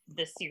of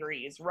the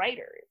series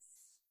writers,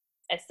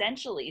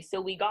 essentially.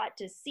 So we got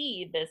to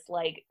see this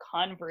like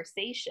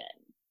conversation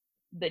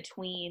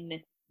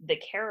between the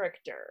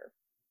character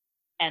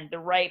and the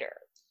writer,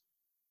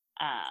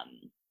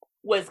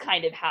 was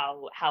kind of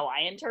how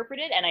I interpret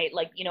it. And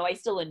I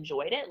still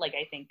enjoyed it. Like,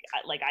 I think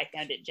I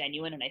found it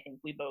genuine, and I think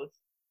we both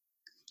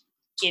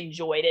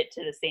enjoyed it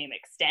to the same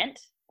extent.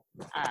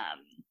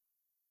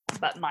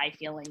 But my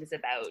feelings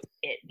about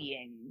it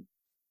being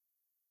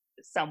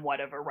somewhat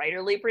of a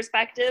writerly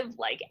perspective,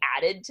 like,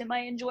 added to my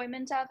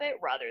enjoyment of it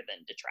rather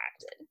than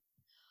detracted.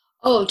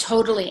 Oh,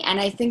 totally. And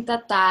I think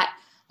that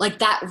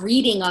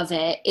reading of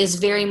it is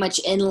very much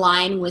in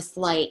line with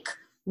like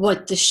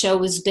what the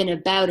show has been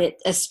about, it,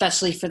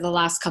 especially for the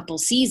last couple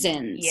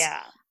seasons.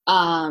 Yeah.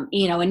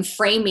 And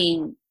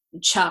framing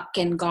Chuck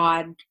and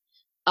God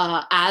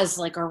as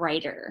like a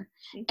writer,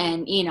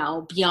 and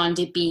beyond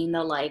it being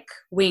the like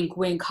wink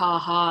wink ha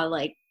ha,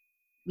 like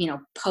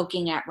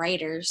poking at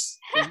writers.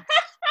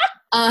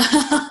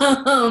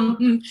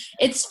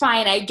 It's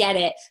fine, I get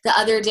it. The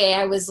other day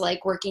I was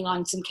like working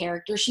on some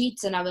character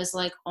sheets, and I was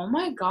like, oh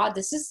my god,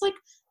 this is like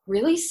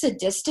really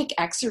sadistic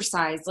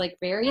exercise, like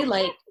very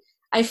like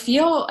I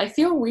feel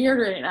weird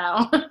right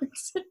now.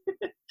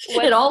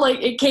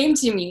 It came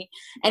to me.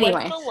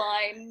 Anyway, what's the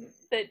line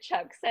that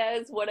Chuck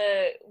says? What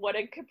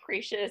a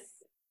capricious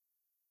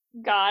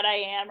god I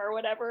am, or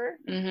whatever,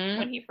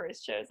 when he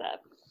first shows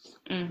up.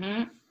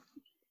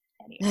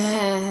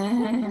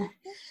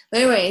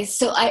 Anyway,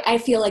 so I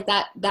feel like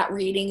that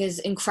reading is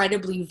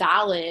incredibly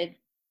valid,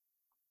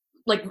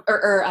 like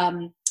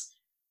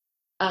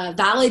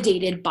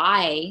validated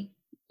by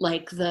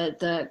like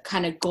the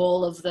kind of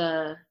goal of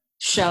the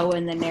show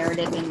and the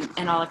narrative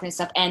and all that kind of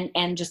stuff,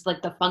 and just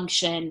like the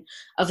function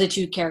of the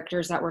two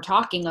characters that we're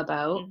talking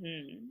about.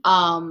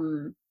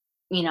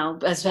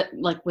 As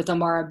like with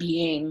Amara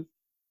being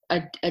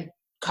a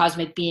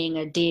cosmic being,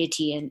 a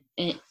deity in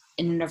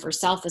and of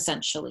herself,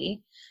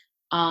 essentially.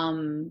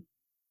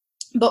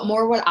 But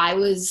more what I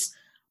was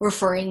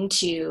referring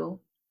to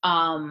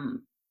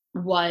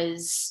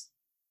was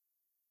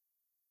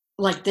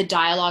like the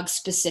dialogue,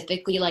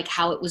 specifically like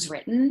how it was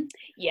written.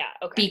 Yeah,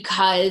 okay.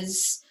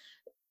 Because,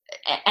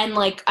 and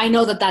like I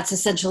know that that's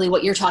essentially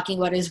what you're talking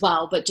about as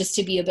well, but just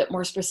to be a bit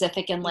more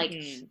specific and like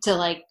to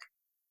like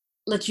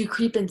let you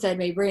creep inside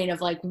my brain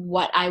of like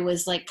what I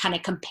was like kind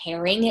of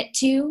comparing it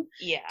to.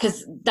 Yeah.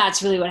 Because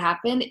that's really what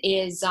happened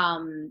is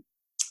on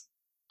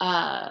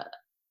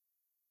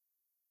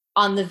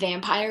the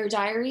Vampire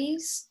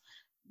Diaries,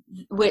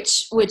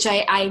 which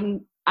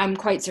I'm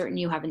quite certain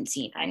you haven't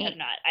seen. Right? I have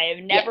not. I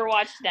have never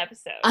watched an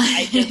episode.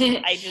 I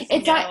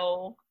just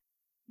know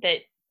that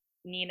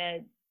Nina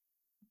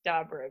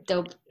Dobrev.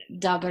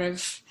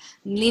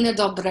 Nina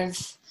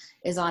Dobrev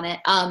is on it.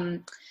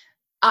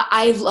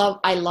 I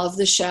love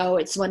the show.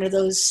 It's one of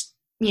those,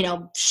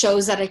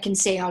 shows that I can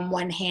say on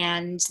one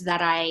hand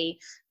that I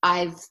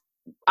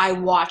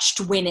watched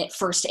when it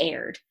first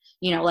aired.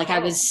 I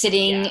was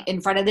sitting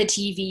in front of the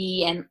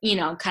TV and,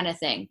 kind of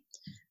thing.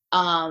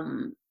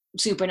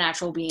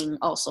 Supernatural being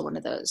also one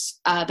of those.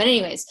 But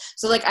anyways,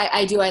 so like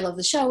I love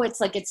the show. It's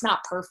like, it's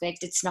not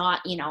perfect. It's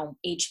not,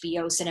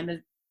 HBO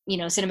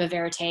cinema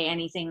verite,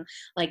 anything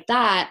like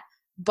that.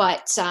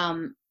 But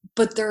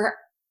there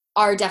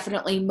are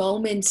definitely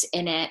moments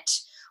in it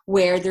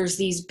where there's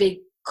these big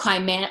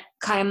climatic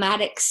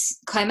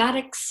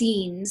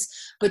scenes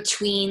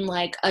between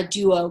like a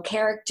duo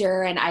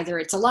character, and either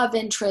it's a love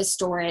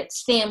interest or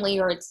it's family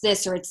or it's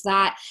this or it's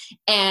that,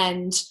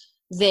 and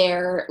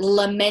they're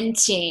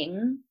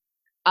lamenting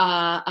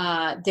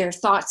their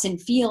thoughts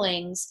and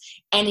feelings,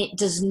 and it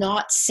does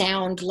not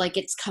sound like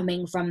it's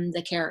coming from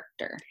the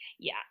character.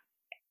 Yeah.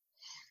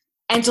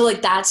 And so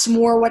like that's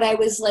more what I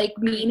was like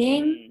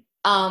meaning,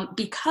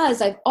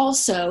 because I've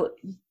also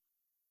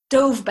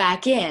dove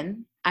back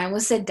in I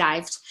almost said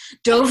dived,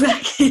 dove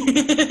back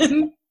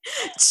in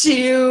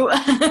to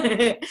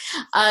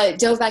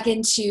dove back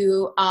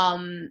into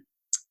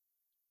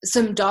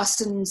some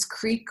Dawson's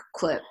Creek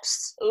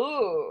clips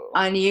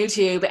on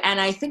YouTube, and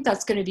I think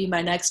that's going to be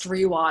my next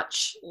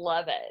rewatch.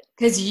 Love it.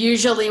 Because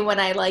usually when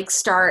I like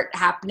start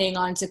happening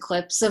onto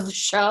clips of a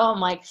show, I'm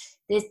like,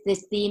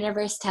 this the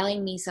universe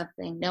telling me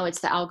something. No,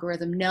 it's the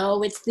algorithm.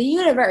 No, it's the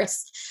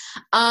universe.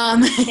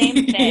 Same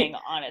thing,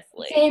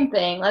 honestly. Same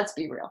thing. Let's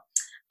be real.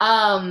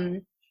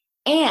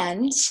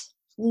 And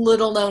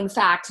little known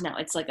fact, no,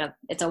 it's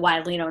a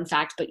widely known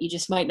fact, but you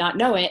just might not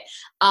know it.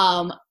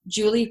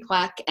 Julie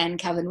Plec and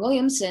Kevin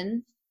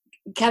Williamson,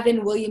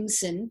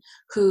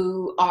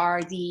 who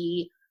are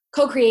the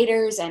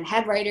co-creators and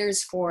head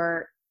writers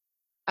for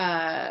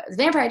The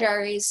Vampire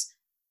Diaries,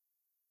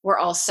 were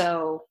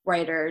also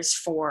writers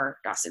for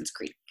Dawson's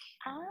Creek.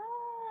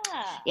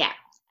 Yeah.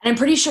 And I'm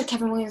pretty sure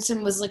Kevin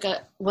Williamson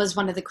was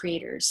one of the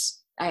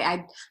creators.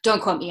 I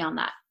don't quote me on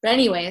that. But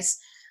anyways,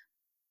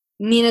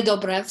 Nina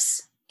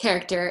Dobrev's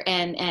character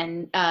and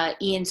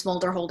Ian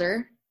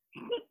Smolderholder.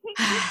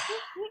 I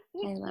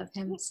love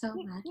him so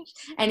much.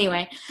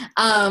 Anyway,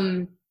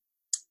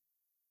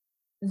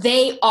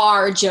 they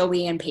are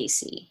Joey and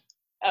Pacey.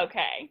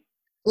 Okay.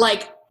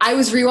 Like, I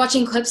was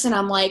rewatching clips and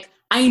I'm like,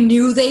 I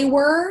knew they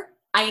were,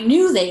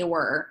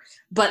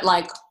 but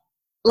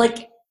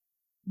like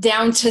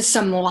down to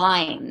some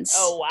lines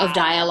of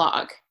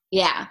dialogue.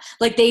 Yeah.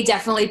 Like, they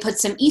definitely put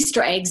some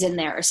Easter eggs in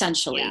there,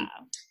 essentially. Yeah.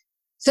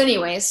 So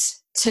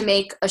anyways, to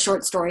make a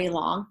short story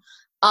long,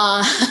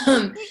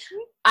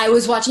 I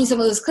was watching some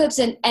of those clips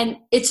and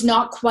it's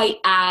not quite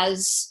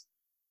as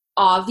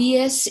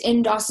obvious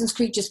in Dawson's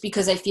Creek, just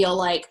because I feel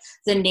like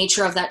the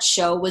nature of that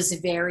show was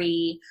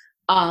very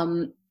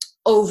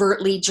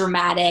overtly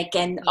dramatic,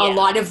 and a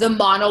lot of the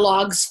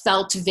monologues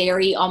felt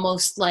very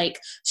almost like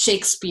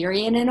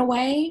Shakespearean in a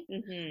way,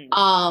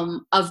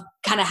 of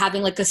kind of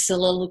having like a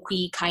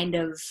soliloquy kind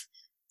of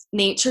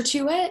nature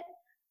to it.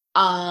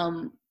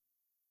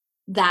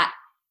 That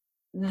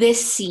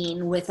this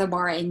scene with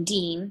Amara and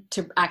Dean,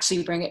 to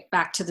actually bring it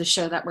back to the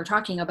show that we're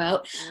talking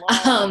about,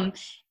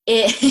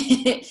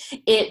 it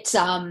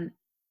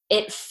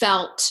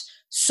felt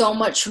so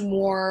much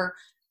more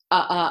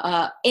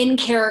in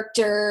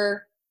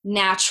character,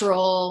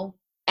 natural,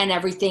 and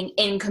everything,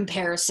 in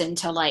comparison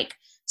to like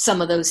some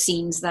of those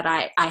scenes that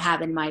I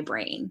have in my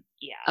brain,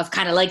 of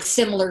kind of like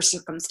similar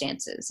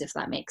circumstances, if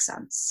that makes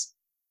sense.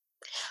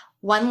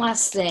 One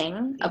last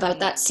thing about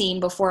that scene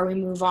before we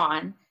move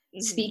on.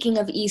 Speaking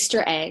of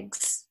Easter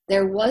eggs,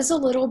 there was a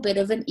little bit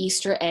of an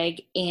Easter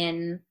egg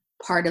in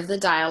part of the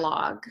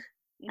dialogue,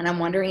 and I'm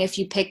wondering if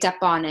you picked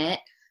up on it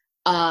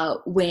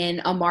when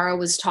Amara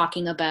was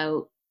talking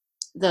about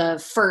the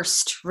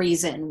first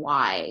reason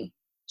why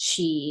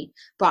she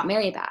brought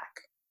Mary back.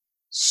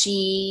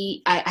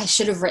 I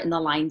should have written the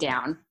line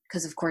down,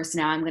 because of course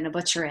now I'm going to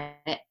butcher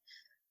it.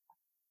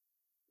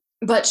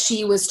 But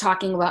she was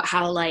talking about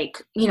how,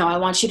 like, you know, I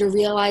want you to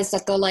realize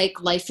that the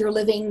like life you're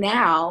living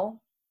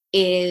now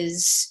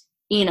is,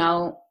 you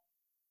know,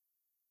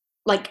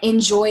 like,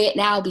 enjoy it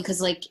now, because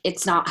like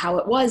it's not how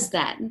it was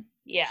then.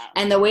 Yeah.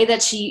 And the way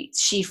that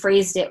she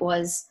phrased it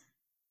was,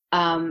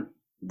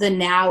 the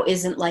now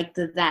isn't like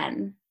the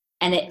then.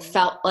 And it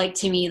felt like,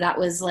 to me, that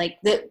was like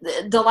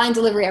the line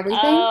delivery,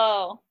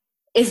 everything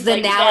is the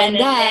like now and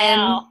then.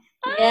 Now.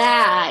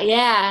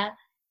 Yeah,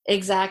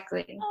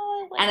 exactly.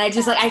 And I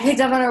just I picked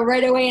up on it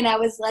right away, and I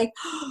was like,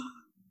 oh,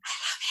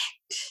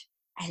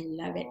 I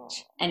love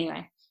it.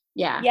 Anyway,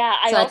 yeah.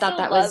 So I thought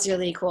that was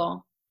really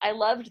cool. I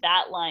loved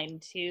that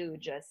line too.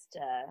 Just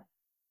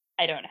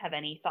I don't have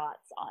any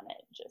thoughts on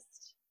it.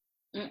 Just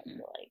I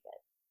like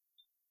it.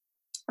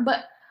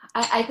 But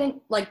I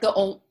think like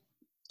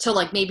to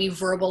like maybe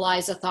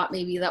verbalize a thought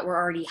maybe that we're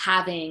already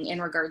having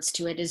in regards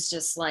to it is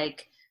just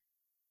like,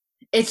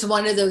 it's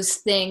one of those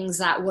things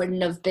that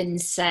wouldn't have been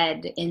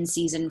said in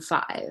season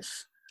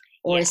 5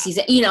 or a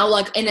season, you know,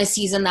 like in a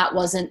season that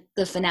wasn't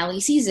the finale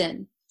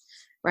season,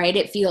 right?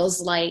 It feels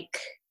like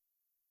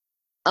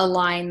a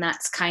line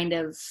that's kind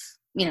of,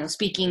 you know,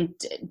 speaking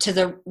to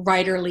the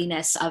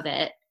writerliness of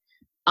it.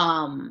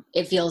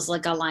 It feels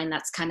like a line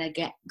that's kind of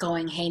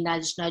going, hey,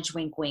 nudge, nudge,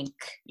 wink, wink.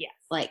 Yes.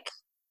 Like,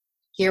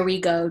 here we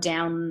go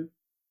down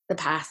the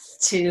path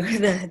to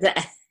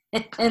the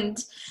end.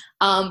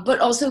 But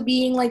also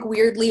being like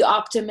weirdly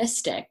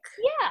optimistic.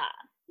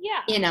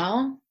 Yeah. You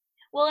know?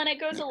 Well, and it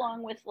goes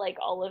along with like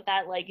all of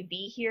that, like,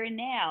 be here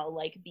now,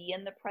 like be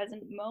in the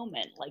present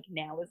moment. Like,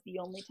 now is the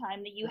only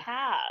time that you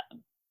have.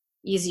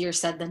 Easier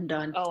said than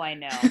done. Oh, I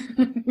know.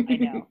 I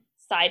know.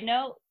 Side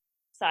note.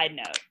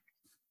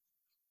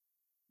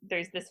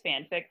 There's this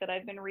fanfic that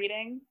I've been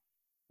reading,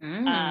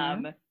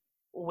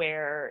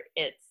 where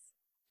it's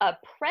a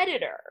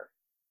predator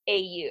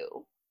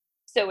AU.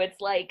 So it's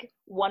like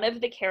one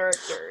of the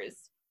characters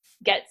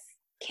gets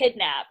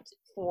kidnapped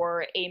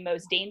for a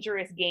most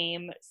dangerous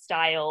game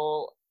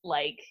style,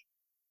 like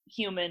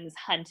humans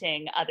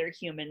hunting other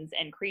humans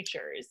and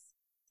creatures.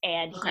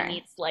 And he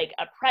meets like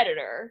a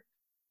predator,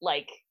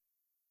 like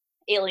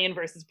Alien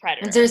versus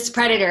Predator. There's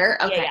Predator.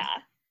 Okay. Yeah.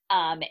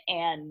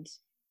 And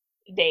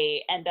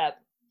they end up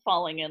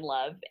falling in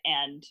love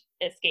and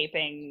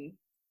escaping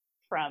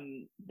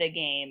from the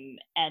game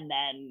and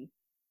then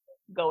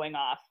going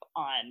off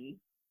on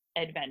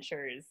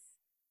adventures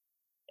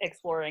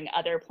exploring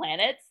other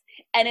planets.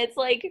 And it's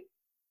like,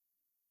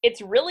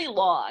 it's really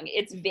long.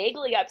 It's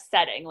vaguely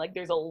upsetting. Like,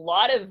 there's a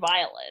lot of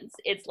violence.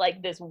 It's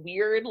like this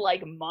weird,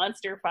 like,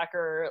 monster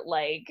fucker,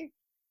 like,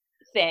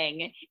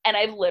 thing. And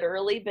I've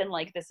literally been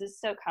like, this is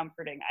so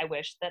comforting. I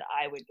wish that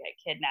I would get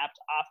kidnapped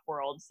off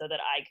world so that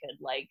I could,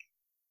 like,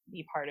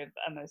 be part of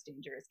a most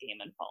dangerous game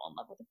and fall in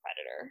love with a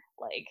predator.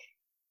 Like,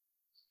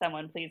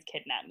 someone please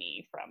kidnap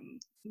me from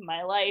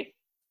my life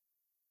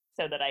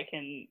so that I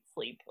can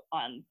sleep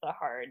on the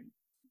hard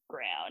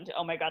ground.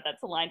 Oh my god,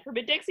 that's a line from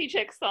a Dixie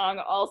Chicks song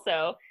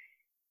also.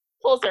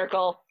 Full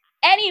circle.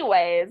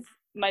 Anyways,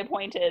 my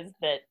point is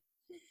that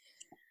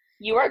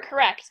you are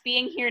correct.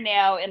 Being here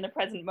now in the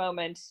present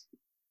moment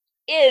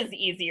is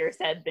easier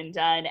said than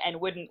done,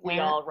 and wouldn't we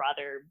all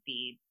rather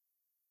be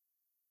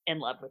in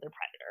love with a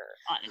predator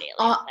on an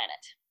alien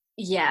planet?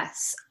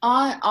 Yes.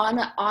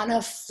 On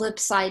a flip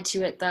side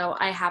to it, though,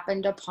 I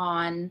happened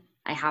upon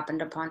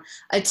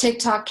a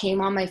TikTok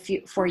came on my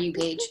For You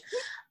page,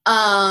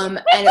 and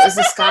it was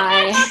this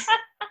guy,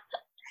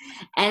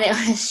 and it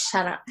was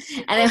shut up,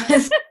 and it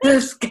was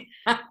this guy.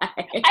 I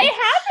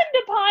happened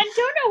upon,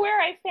 don't know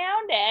where I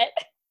found it.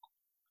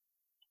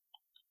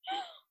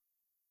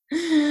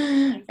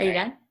 Are you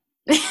done?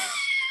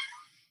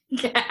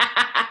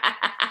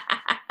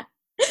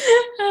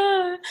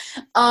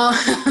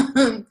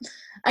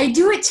 I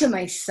do it to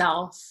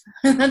myself.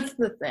 That's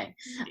the thing.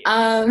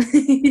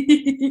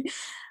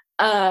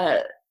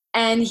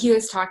 And he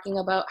was talking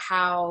about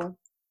how,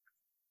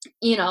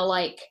 you know,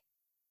 like,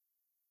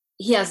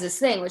 he has this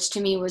thing, which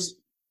to me was,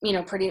 you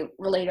know, pretty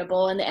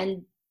relatable.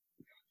 And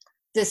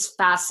this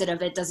facet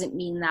of it doesn't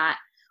mean that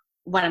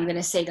what I'm going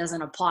to say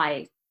doesn't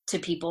apply to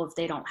people if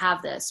they don't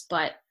have this.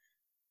 But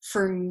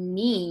for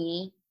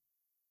me,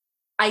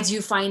 I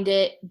do find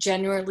it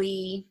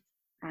generally,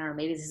 I don't know,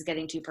 maybe this is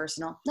getting too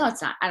personal. No,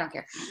 it's not. I don't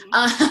care.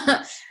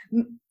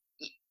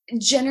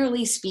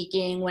 Generally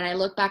speaking, when I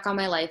look back on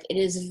my life, it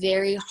is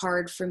very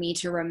hard for me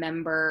to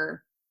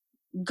remember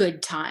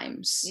good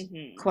times,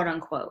 quote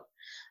unquote.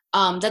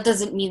 That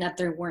doesn't mean that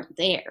they weren't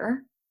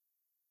there.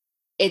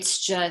 It's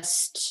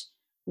just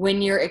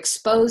when you're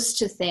exposed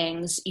to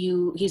things,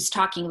 he's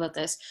talking about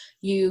this,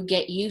 you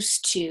get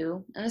used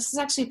to, and this is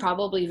actually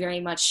probably very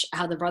much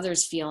how the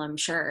brothers feel, I'm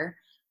sure,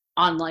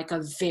 on like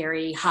a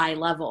very high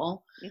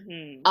level.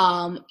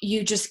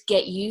 You just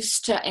get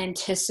used to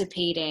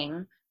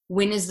anticipating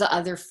when is the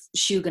other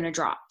shoe gonna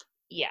drop.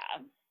 Yeah.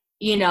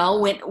 You know,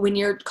 when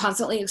you're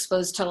constantly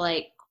exposed to,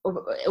 like,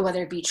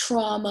 whether it be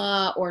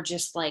trauma or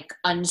just like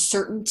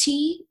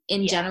uncertainty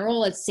in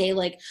general, let's say,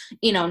 like,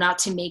 you know, not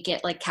to make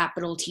it like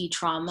capital T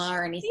trauma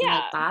or anything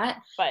like that,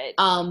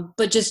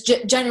 but just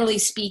generally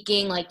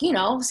speaking, like, you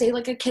know, say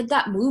like a kid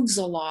that moves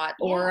a lot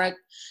or a,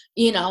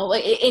 you know,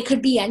 like it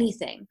could be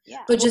anything,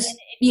 but just,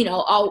 you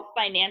know,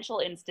 financial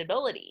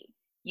instability,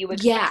 you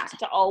expect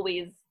to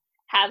always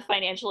have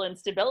financial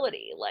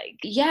instability, like,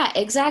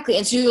 exactly.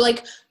 And so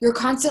you're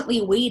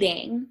constantly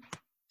waiting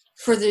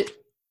for the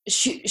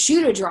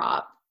shoe to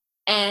drop,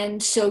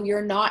 and so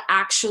you're not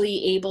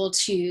actually able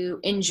to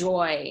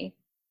enjoy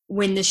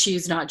when the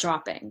shoe's not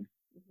dropping,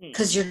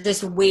 because you're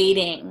just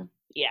waiting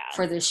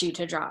for the shoe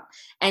to drop.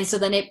 And so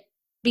then it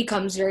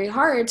becomes very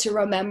hard to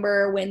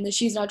remember when the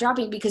shoe's not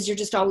dropping because you're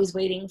just always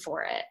waiting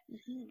for it.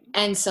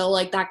 And so,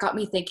 like, that got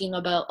me thinking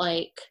about,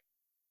 like,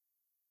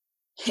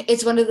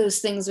 it's one of those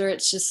things where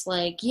it's just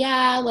like,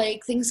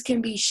 like, things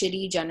can be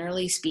shitty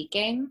generally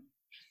speaking,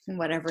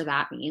 whatever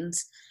that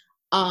means.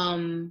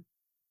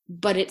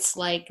 But it's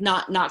like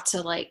not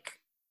to like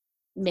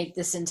make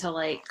this into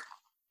like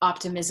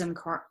optimism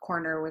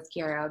corner with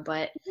Kira,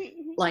 but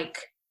like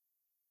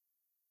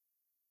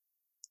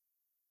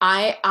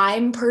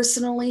I'm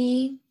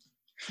personally,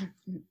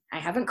 I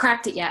haven't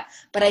cracked it yet,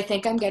 but I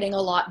think I'm getting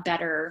a lot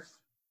better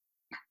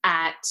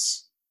at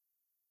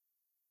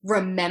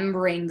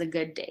remembering the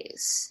good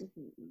days.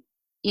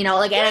 You know,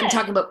 like, and I'm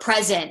talking about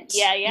present.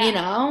 You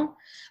know,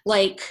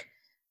 like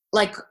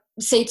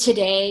say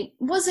today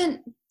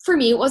for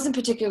me, it wasn't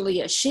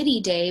particularly a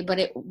shitty day, but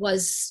it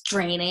was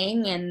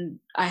draining and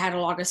I had a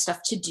lot of stuff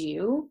to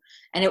do,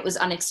 and it was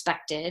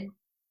unexpected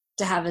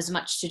to have as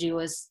much to do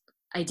as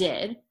I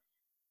did.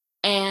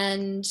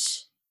 And,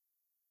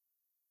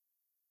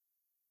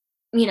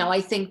 you know,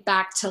 I think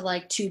back to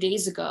like 2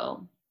 days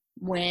ago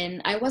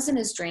when I wasn't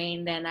as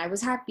drained and I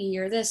was happy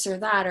or this or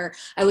that, or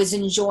I was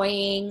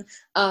enjoying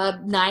a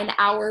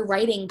 9-hour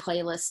writing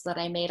playlist that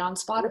I made on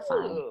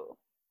Spotify. Ooh.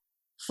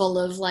 Full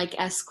of like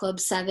S Club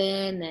 7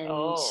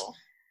 and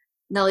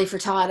Nelly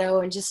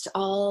Furtado and just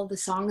all the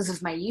songs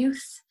of my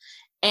youth.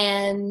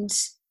 And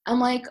I'm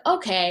like,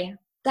 okay,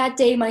 that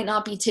day might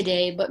not be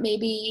today, but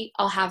maybe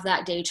I'll have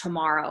that day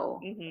tomorrow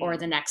or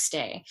the next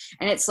day.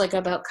 And it's like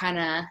about kind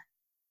of,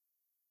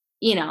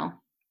 you know,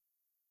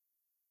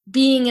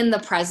 being in the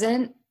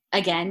present.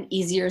 Again,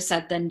 easier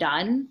said than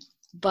done,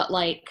 but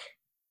like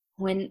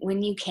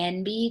when you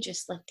can be,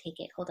 just like take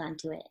it, hold on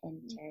to it,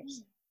 and cherish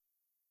it.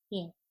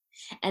 Yeah.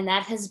 And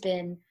that has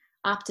been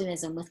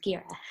Optimism with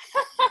Kira.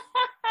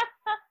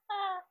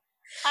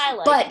 I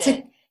like but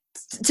it.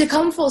 To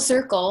come full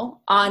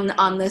circle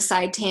on the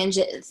side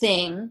tangent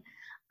thing,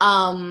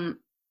 of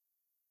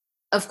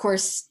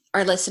course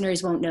our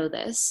listeners won't know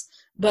this,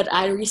 but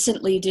I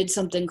recently did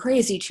something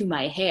crazy to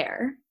my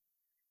hair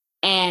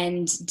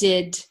and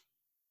did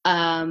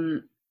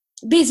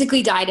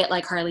basically dyed it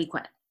like Harley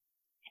Quinn.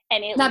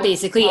 And it not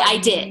basically amazing. I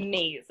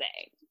did.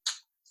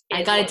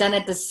 I got it done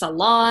at the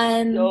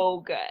salon.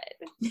 So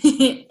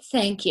good.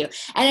 Thank you.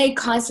 And I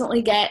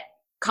constantly get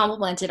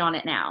complimented on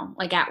it now,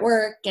 like at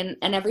work and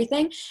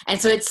everything. And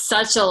so it's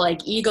such a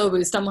like ego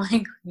boost. I'm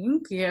like,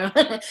 thank you.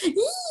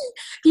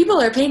 People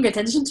are paying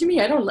attention to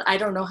me. I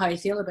don't know how I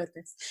feel about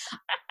this.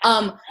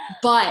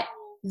 But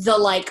the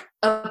like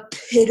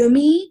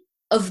epitome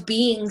of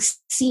being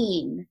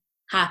seen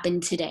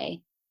happened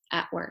today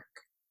at work.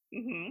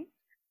 Mm-hmm.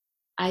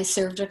 I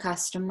served a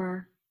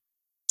customer.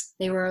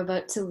 They were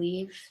about to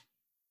leave.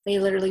 They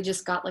literally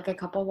just got like a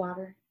cup of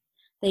water.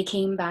 They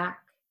came back.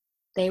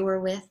 They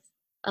were with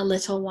a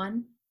little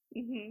one,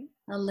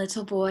 a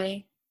little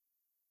boy.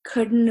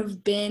 Couldn't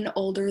have been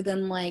older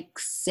than like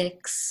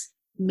 6,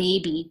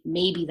 maybe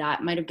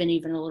that. Might have been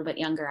even a little bit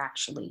younger,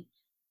 actually.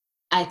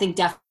 I think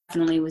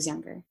definitely was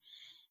younger.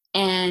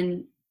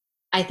 And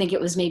I think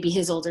it was maybe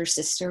his older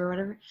sister or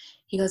whatever.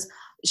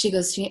 She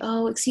goes to me,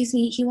 oh, excuse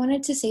me, he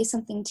wanted to say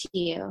something to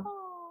you.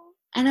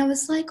 And I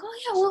was like, oh,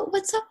 yeah, well,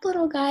 what's up,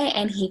 little guy?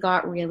 And he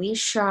got really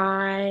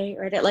shy.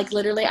 Right? Like,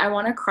 literally, I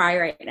want to cry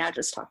right now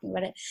just talking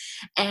about it.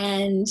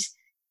 And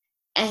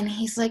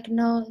he's like,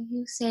 no,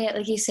 you say it.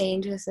 Like, he's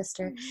saying to his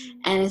sister.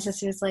 And his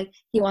sister's like,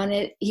 he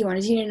wanted you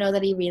to know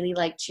that he really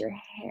liked your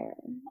hair.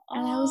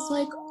 And I was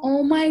like,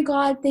 oh, my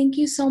God, thank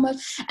you so much.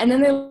 And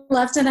then they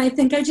left, and I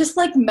think I just,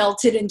 like,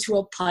 melted into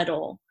a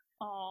puddle.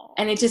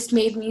 And it just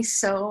made me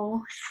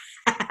so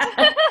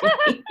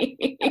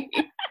happy.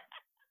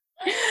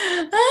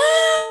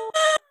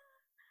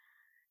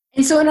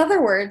 And so, in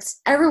other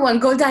words, everyone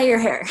go dye your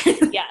hair.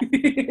 Yeah.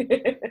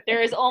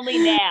 There is only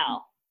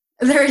now.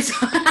 There is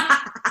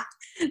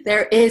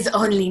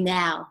only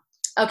now.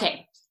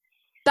 Okay,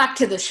 back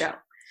to the show.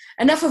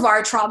 Enough of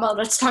our trauma.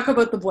 Let's talk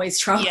about the boys'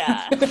 trauma.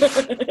 Yeah.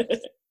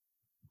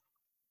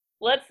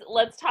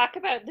 Let's talk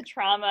about the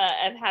trauma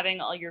of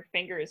having all your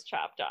fingers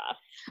chopped off.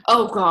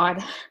 Oh,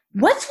 God.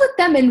 What's with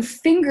them and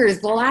fingers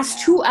the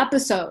last 2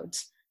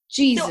 episodes?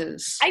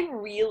 Jesus. So I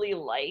really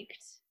liked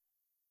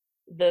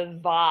the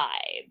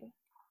vibe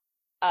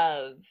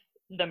of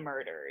the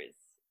murders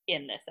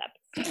in this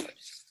episode.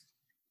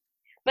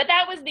 But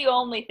that was the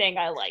only thing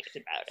I liked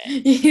about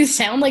it. You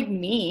sound like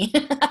me.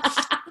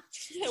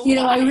 You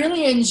know, I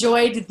really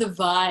enjoyed the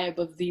vibe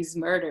of these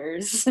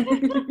murders. But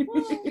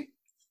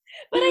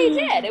I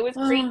did. It was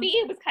creepy.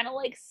 It was kind of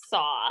like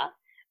Saw.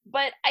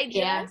 But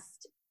it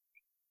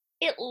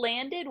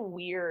landed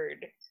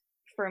weird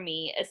for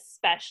me,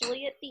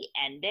 especially at the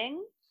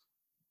ending,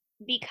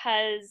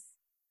 because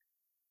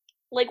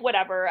like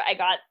whatever, I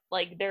got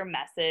like their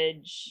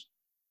message,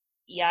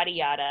 yada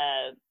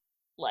yada,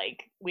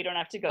 like we don't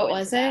have to go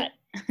into that.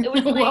 It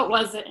was like, what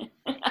was it?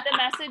 The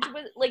message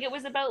was like, it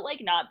was about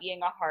like not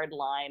being a hard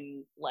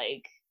line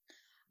like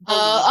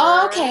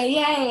okay,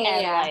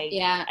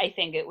 yeah. I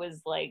think it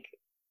was like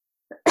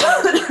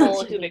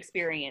people who've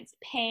experienced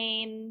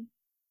pain,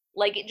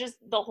 like it just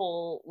the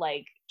whole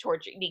like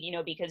torture, you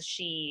know, because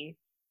she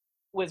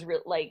was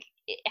like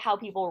how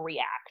people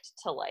react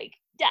to like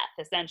death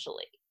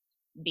essentially,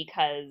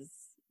 because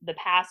the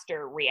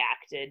pastor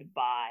reacted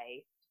by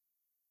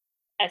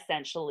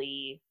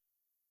essentially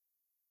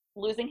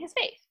losing his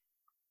faith,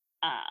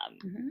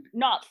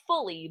 not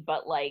fully,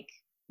 but like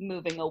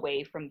moving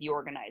away from the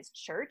organized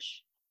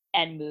church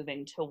and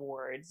moving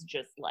towards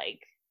just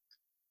like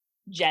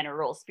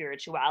general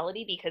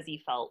spirituality, because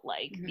he felt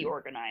like the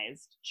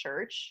organized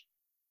church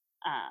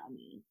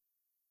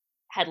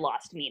had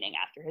lost meaning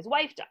after his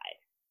wife died,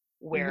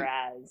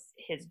 whereas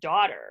his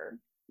daughter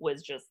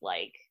was just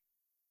like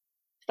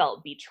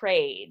felt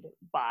betrayed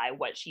by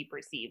what she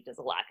perceived as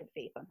a lack of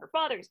faith on her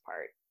father's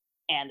part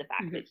and the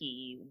fact that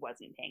he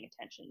wasn't paying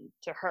attention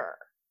to her,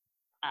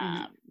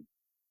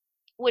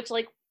 which,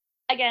 like,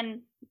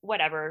 again,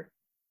 whatever,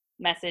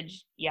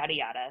 message, yada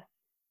yada,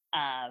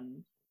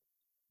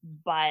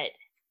 but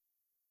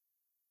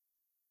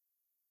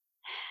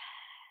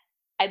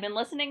I've been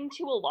listening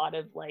to a lot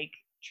of like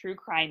true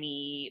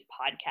crimey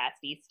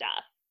podcasty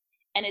stuff,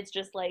 and it's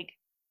just like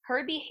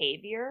her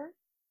behavior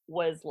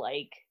was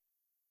like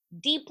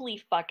deeply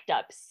fucked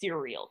up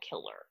serial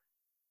killer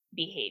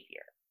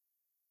behavior,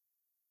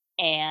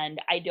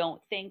 and I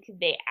don't think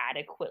they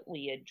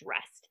adequately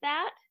addressed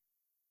that,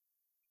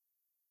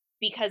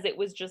 because it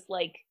was just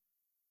like,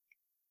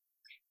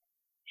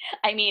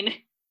 I mean,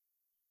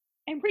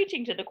 I'm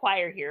preaching to the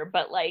choir here,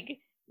 but like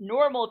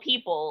normal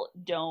people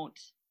don't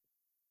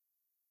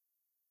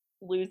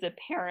lose a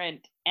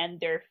parent and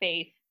their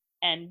faith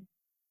and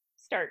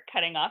start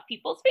cutting off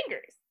people's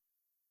fingers.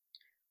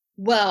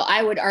 Well,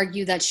 I would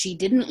argue that she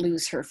didn't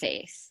lose her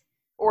faith.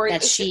 or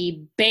that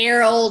she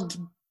barreled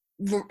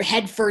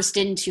headfirst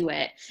into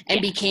it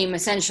and became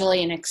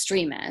essentially an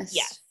extremist.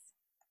 Yes.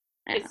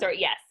 Sorry,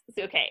 yes.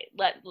 Okay.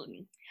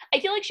 I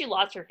feel like she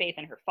lost her faith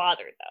in her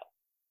father, though.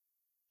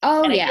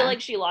 Oh, and yeah. I feel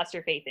like she lost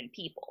her faith in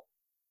people.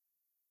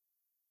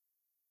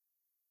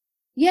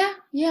 Yeah.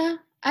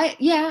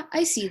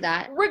 I see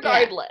that.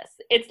 Regardless,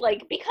 it's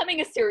like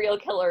becoming a serial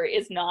killer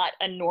is not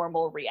a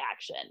normal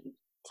reaction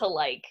to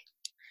like.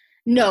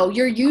 No,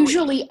 you're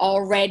usually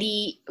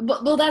already.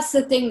 Well, that's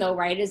the thing, though,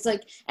 right? It's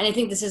like, and I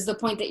think this is the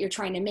point that you're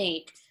trying to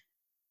make.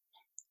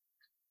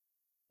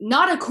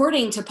 Not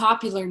according to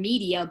popular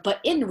media, but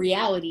in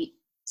reality,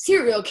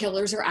 serial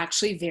killers are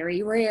actually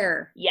very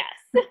rare. Yes.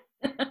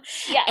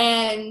 Yeah.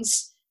 And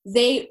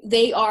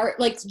they are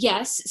like,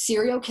 yes,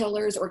 serial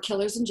killers or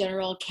killers in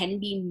general can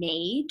be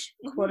made,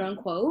 quote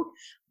unquote.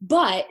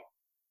 But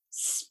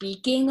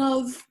speaking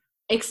of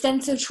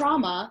extensive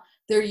trauma,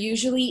 they're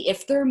usually,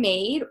 if they're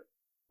made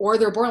or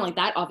they're born like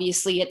that,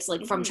 obviously it's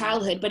like from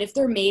childhood, but if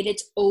they're made,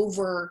 it's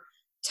over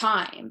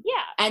time.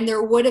 Yeah. And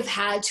there would have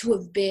had to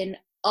have been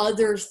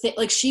other things,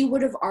 like she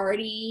would have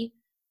already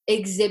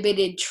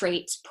exhibited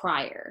traits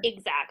prior.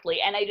 Exactly.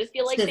 And I just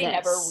feel like they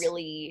never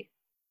really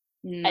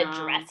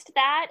addressed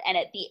that. And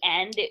at the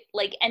end,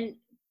 and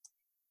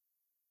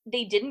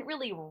they didn't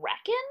really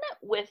reckon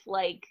with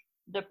like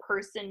the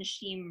person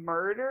she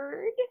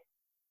murdered.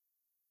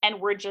 And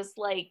we're just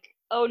like,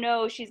 oh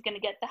no, she's gonna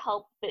get the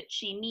help that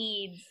she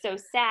needs. So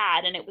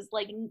sad. And it was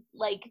like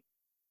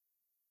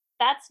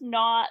that's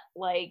not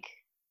like,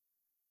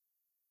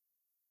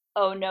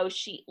 oh no,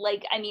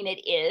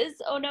 it is,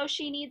 oh no,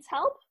 she needs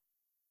help,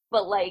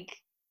 but like,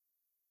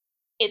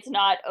 it's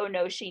not, oh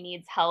no, she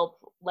needs help,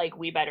 like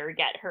we better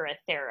get her a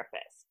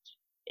therapist.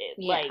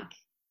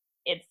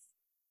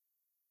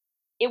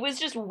 It was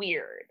just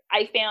weird.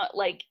 I found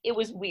like it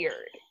was weird.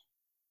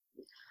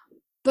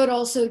 But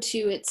also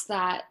too, it's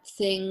that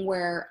thing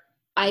where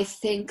I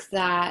think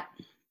that,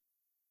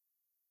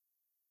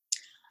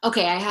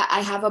 okay,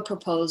 I have a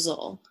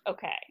proposal.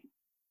 Okay.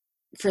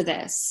 For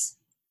this.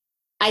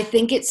 I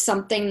think it's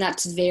something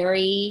that's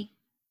very,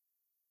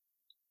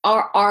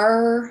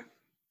 our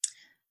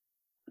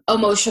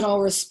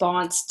emotional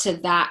response to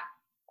that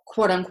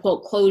quote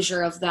unquote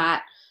closure of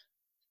that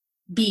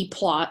B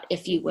plot,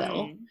 if you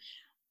will,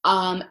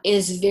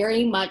 is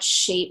very much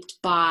shaped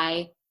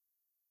by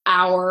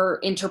our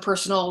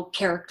interpersonal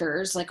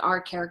characters, like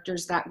our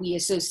characters that we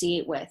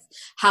associate with,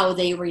 how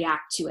they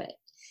react to it.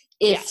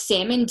 If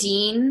Sam and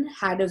Dean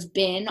had have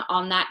been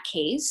on that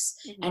case,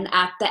 and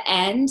at the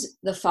end,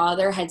 the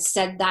father had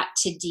said that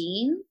to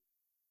Dean,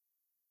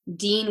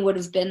 Dean would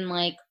have been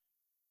like,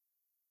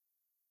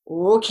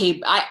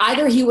 okay,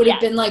 either he would have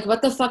been like,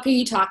 what the fuck are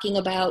you talking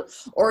about?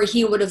 Or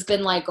he would have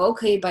been like,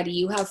 okay, buddy,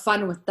 you have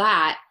fun with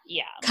that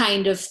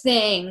kind of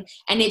thing.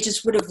 And it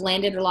just would have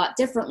landed a lot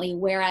differently.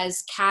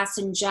 Whereas Cass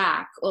and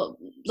Jack, well,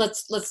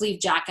 let's leave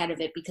Jack out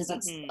of it because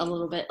that's a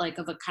little bit like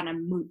of a kind of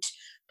moot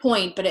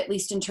point, but at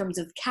least in terms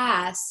of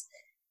Cass,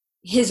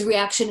 his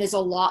reaction is a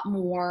lot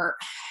more,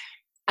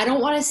 I don't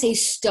want to say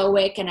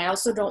stoic, and I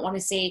also don't want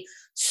to say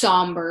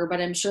somber,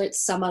 but I'm sure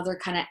it's some other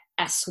kind of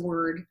S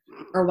word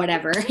or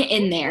whatever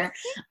in there.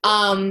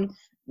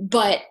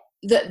 But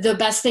the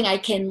best thing I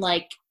can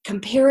like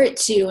compare it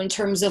to in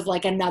terms of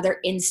like another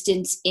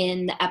instance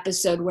in the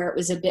episode where it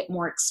was a bit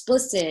more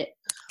explicit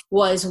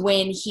was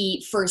when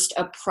he first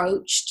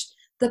approached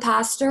the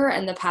pastor,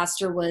 and the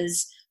pastor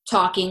was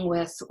talking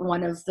with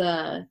one of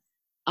the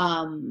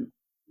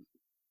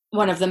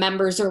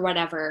members or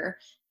whatever,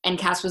 and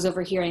Cass was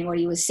overhearing what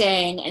he was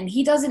saying, and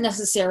he doesn't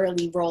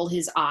necessarily roll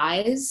his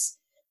eyes,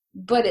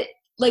 but it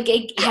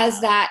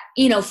has that,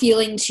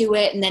 feeling to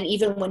it. And then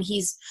even when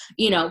he's,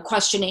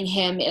 questioning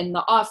him in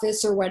the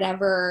office or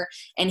whatever,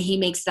 and he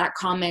makes that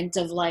comment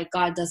of like,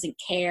 God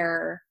doesn't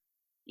care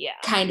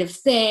kind of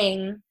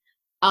thing.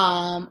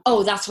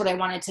 That's what I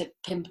wanted to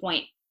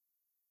pinpoint.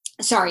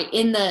 Sorry.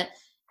 When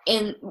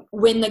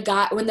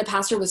the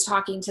pastor was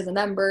talking to the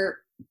member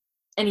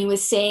and he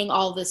was saying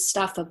all this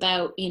stuff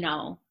about,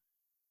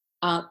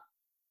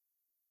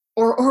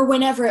 or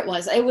whenever it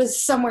was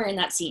somewhere in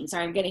that scene.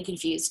 Sorry, I'm getting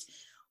confused,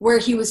 where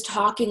he was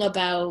talking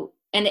about,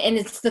 and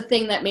it's the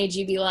thing that made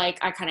you be like,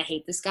 I kind of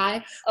hate this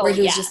guy, where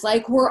he was just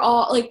like, we're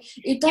all like,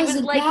 it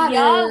doesn't matter.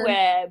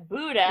 Yahweh,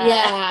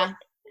 Buddha.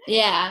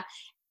 Yeah.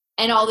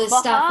 And all this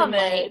Muhammad. stuff. And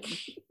like,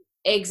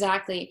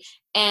 exactly.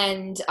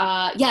 And so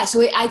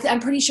I'm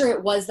pretty sure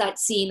it was that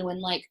scene when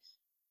like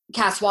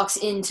Cass walks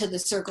into the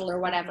circle or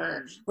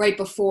whatever, right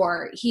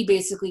before he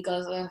basically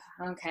goes,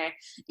 okay,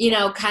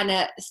 kind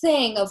of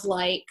thing of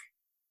like,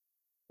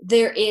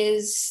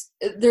 there's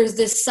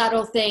this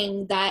subtle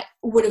thing that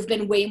would have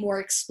been way more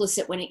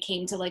explicit when it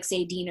came to like,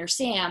 say, Dean or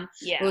Sam.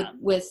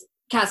 With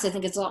Cass, I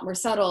think it's a lot more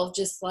subtle,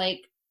 just like,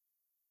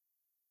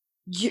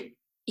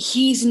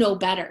 he's no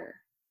better.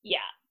 Yeah.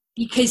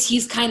 Because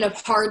he's kind of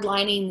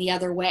hardlining the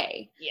other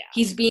way. Yeah.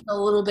 He's being a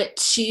little bit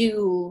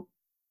too,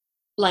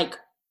 like,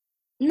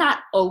 not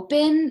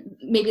open,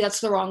 maybe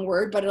that's the wrong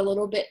word, but a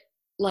little bit,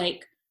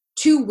 like,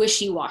 too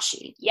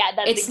wishy-washy. Yeah,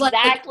 that's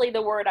exactly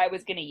the word I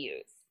was going to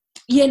use.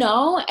 you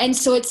know? And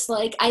so it's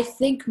like, I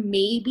think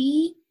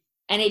maybe,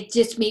 and it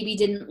just maybe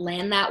didn't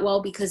land that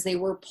well because they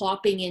were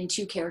plopping in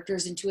two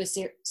characters into a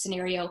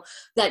scenario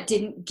that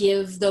didn't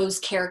give those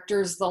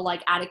characters the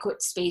like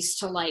adequate space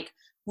to like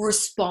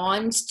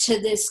respond to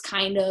this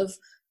kind of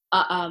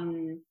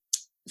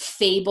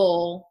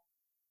fable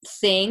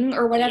thing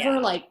or whatever,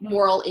 like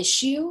moral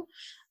issue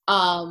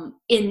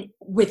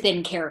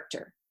within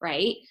character,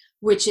 right?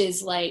 Which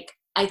is like,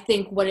 I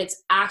think what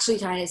it's actually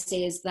trying to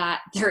say is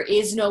that there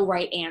is no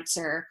right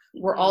answer.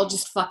 We're all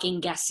just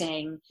fucking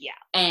guessing. Yeah.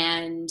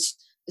 And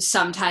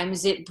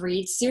sometimes it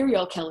breeds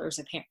serial killers,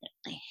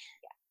 apparently.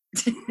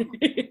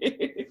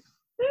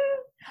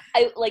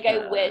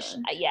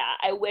 Yeah.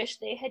 I wish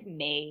they had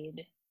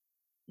made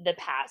the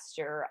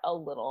pastor a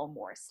little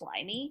more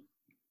slimy.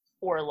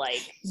 Or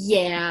like,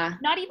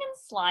 not even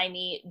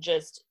slimy,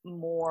 just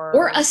more,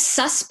 or a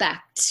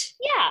suspect.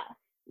 Yeah,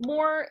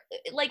 more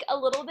like a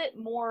little bit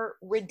more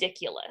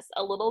ridiculous,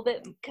 a little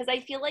bit, because I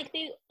feel like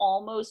they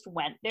almost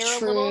went there a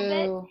little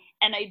bit,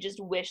 and I just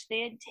wish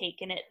they had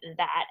taken it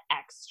that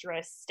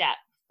extra step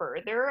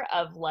further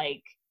of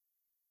like,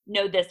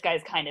 no, this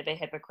guy's kind of a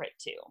hypocrite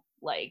too.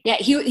 Like, yeah,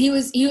 he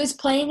was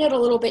playing it a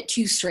little bit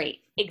too straight.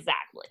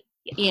 Exactly.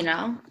 Yeah. You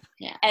know?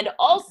 Yeah. And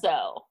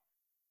also,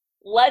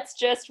 let's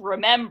just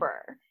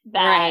remember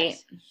that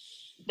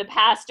the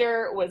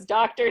pastor was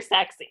Dr.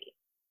 Sexy.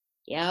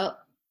 Yep.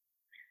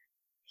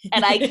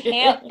 And I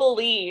can't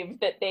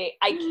believe that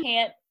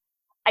I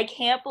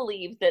can't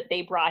believe that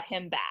they brought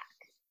him back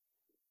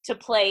to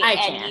play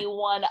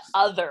anyone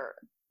other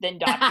than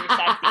Dr.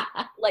 Sexy.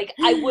 Like,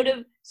 I would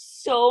have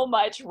so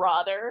much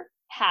rather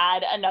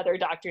had another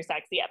Dr.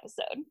 Sexy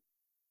episode.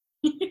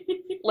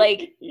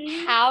 Like,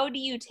 how do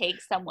you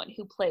take someone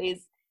who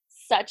plays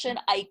such an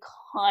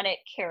iconic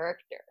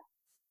character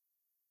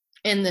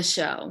in the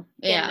show,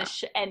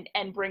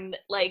 and bring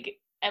like,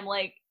 I'm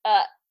like,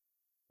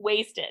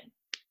 wasted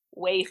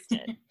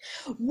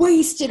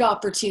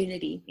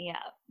opportunity.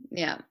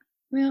 Yeah.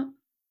 Well,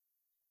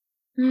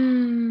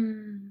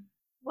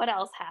 what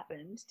else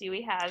happened? Do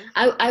we have?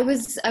 I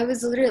was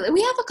literally.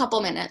 We have a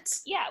couple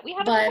minutes. Yeah, we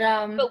have.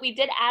 But we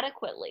did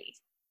adequately.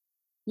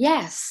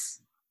 Yes.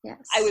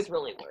 I was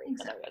really worried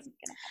that I wasn't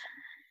gonna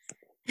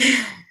have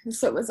them.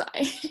 So was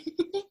I.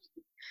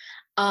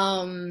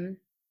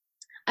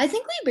 I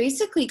think we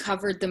basically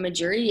covered the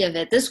majority of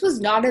it. This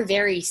was not a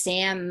very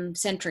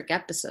Sam-centric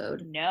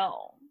episode.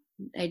 No.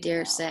 I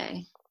dare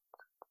say.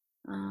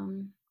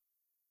 I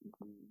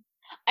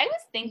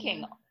was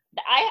thinking,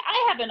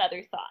 I have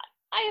another thought.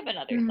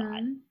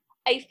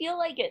 I feel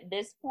like at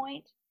this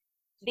point,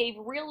 they've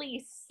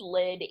really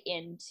slid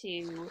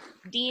into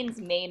Dean's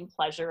main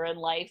pleasure in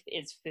life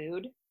is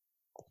food.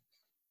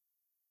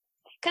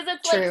 Because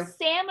it's like,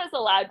 Sam is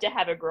allowed to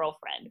have a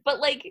girlfriend, but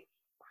like,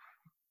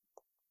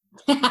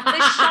 the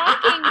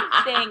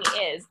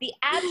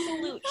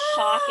absolute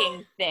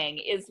shocking thing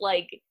is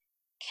like,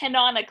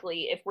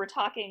 canonically, if we're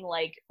talking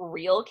like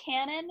real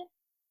canon,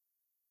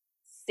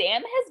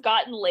 Sam has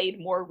gotten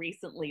laid more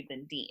recently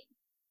than Dean.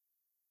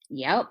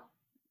 Yep.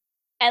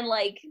 And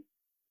like,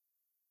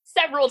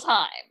 several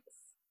times.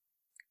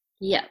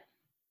 Yep.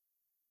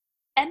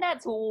 And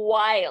that's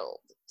wild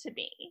to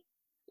me.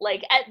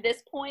 Like, at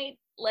this point,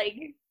 like,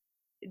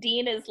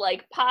 Dean is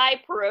like,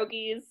 pie,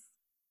 pierogies.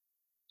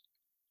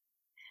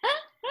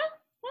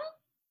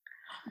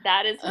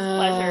 That is his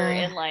pleasure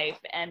in life,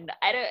 and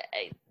I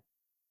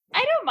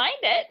don't mind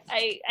it.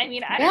 I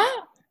mean, I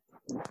don't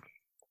know.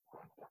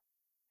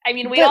 I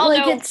mean, we all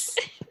know.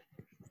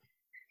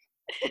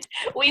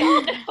 We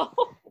all know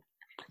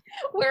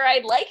where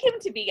I'd like him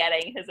to be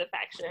getting his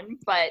affection,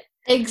 but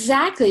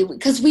exactly,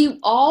 because we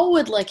all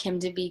would like him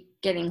to be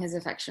getting his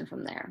affection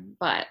from there.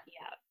 But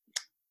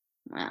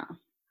wow,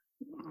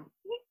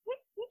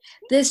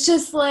 this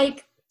just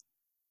like,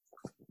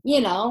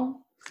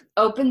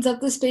 opens up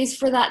the space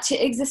for that to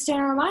exist in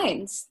our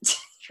minds.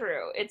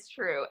 True, it's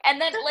true.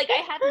 And then like,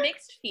 I have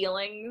mixed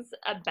feelings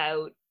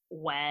about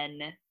when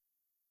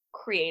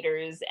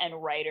creators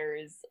and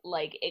writers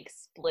like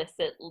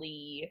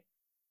explicitly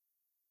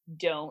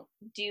don't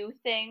do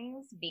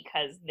things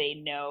because they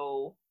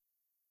know,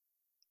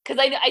 because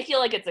I feel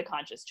like it's a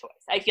conscious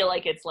choice. I feel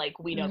like it's like,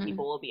 we know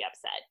people will be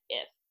upset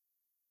if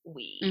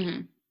we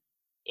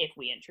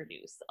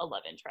introduce a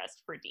love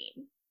interest for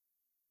Dean.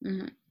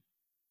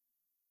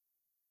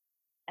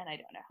 And I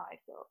don't know how I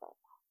feel about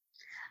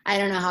that. I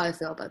don't know how I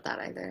feel about that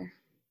either.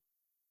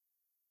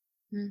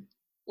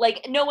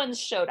 Like, no one's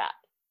showed up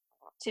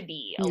to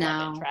be a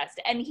love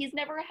interest, and he's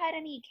never had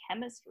any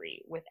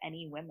chemistry with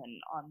any women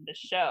on the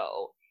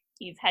show.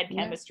 He's had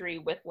chemistry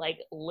with like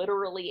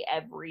literally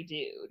every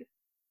dude.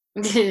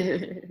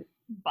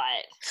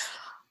 But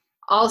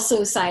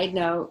also, side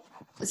note,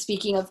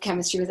 speaking of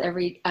chemistry with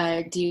every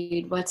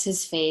dude, what's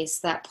his face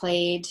that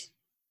played,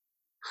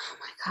 oh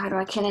my god,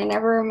 why can I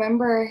never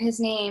remember his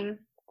name?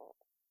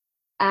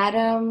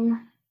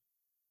 Adam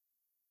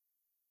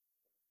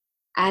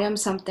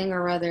something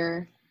or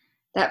other,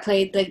 that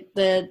played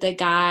the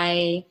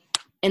guy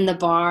in the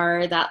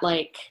bar that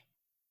like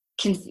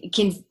can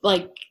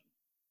like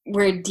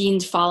where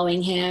Dean's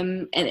following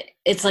him, and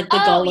it's like the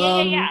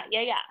Golem.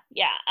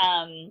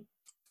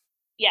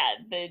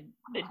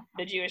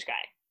 The Jewish guy.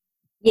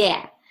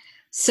 Yeah.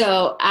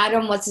 So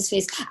Adam, what's his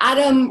face?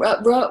 Adam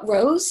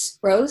Rose,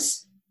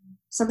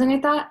 something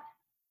like that.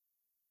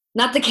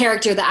 Not the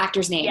character, the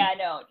actor's name. Yeah,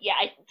 no. Yeah,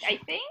 I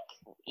think.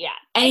 Yeah.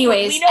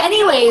 Anyways, we know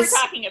what we're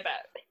talking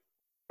about.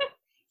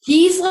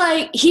 He's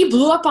like, he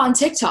blew up on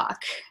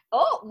TikTok.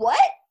 Oh, what?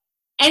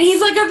 And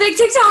he's like a big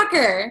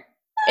TikToker.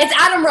 It's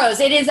Adam Rose.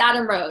 It is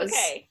Adam Rose.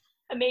 Okay.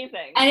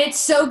 Amazing. And it's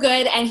so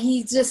good. And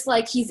he's just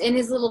like, he's in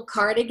his little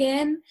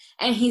cardigan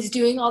and he's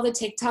doing all the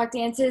TikTok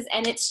dances.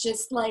 And it's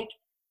just like,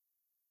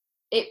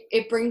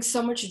 it brings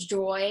so much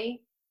joy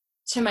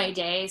to my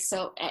day.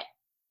 So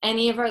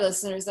any of our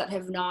listeners that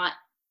have not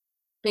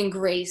been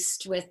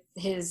graced with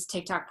his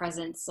TikTok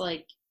presence,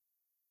 like,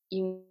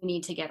 you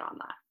need to get on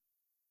that.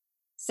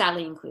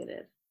 Sally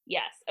included.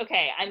 Yes.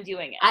 Okay. I'm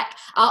doing it.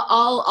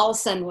 I'll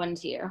send one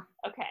to you.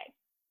 Okay.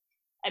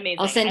 Amazing.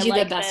 I'll send you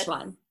the best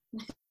one.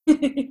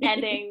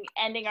 ending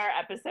our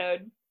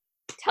episode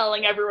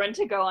telling everyone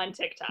to go on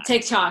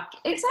TikTok.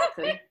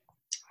 Exactly.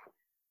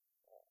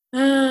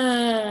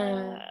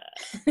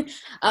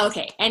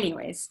 Okay.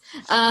 Anyways,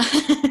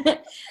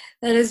 that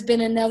has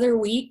been another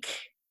week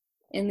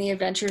in the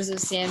adventures of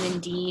Sam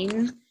and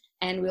Dean.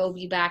 And we'll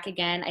be back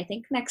again, I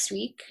think, next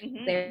week.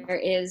 Mm-hmm. There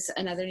is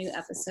another new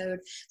episode.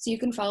 So you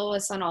can follow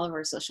us on all of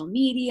our social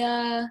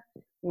media.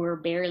 We're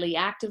barely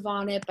active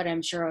on it, but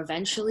I'm sure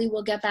eventually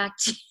we'll get back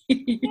to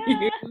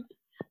you.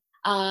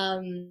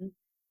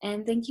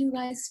 And thank you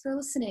guys for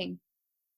listening.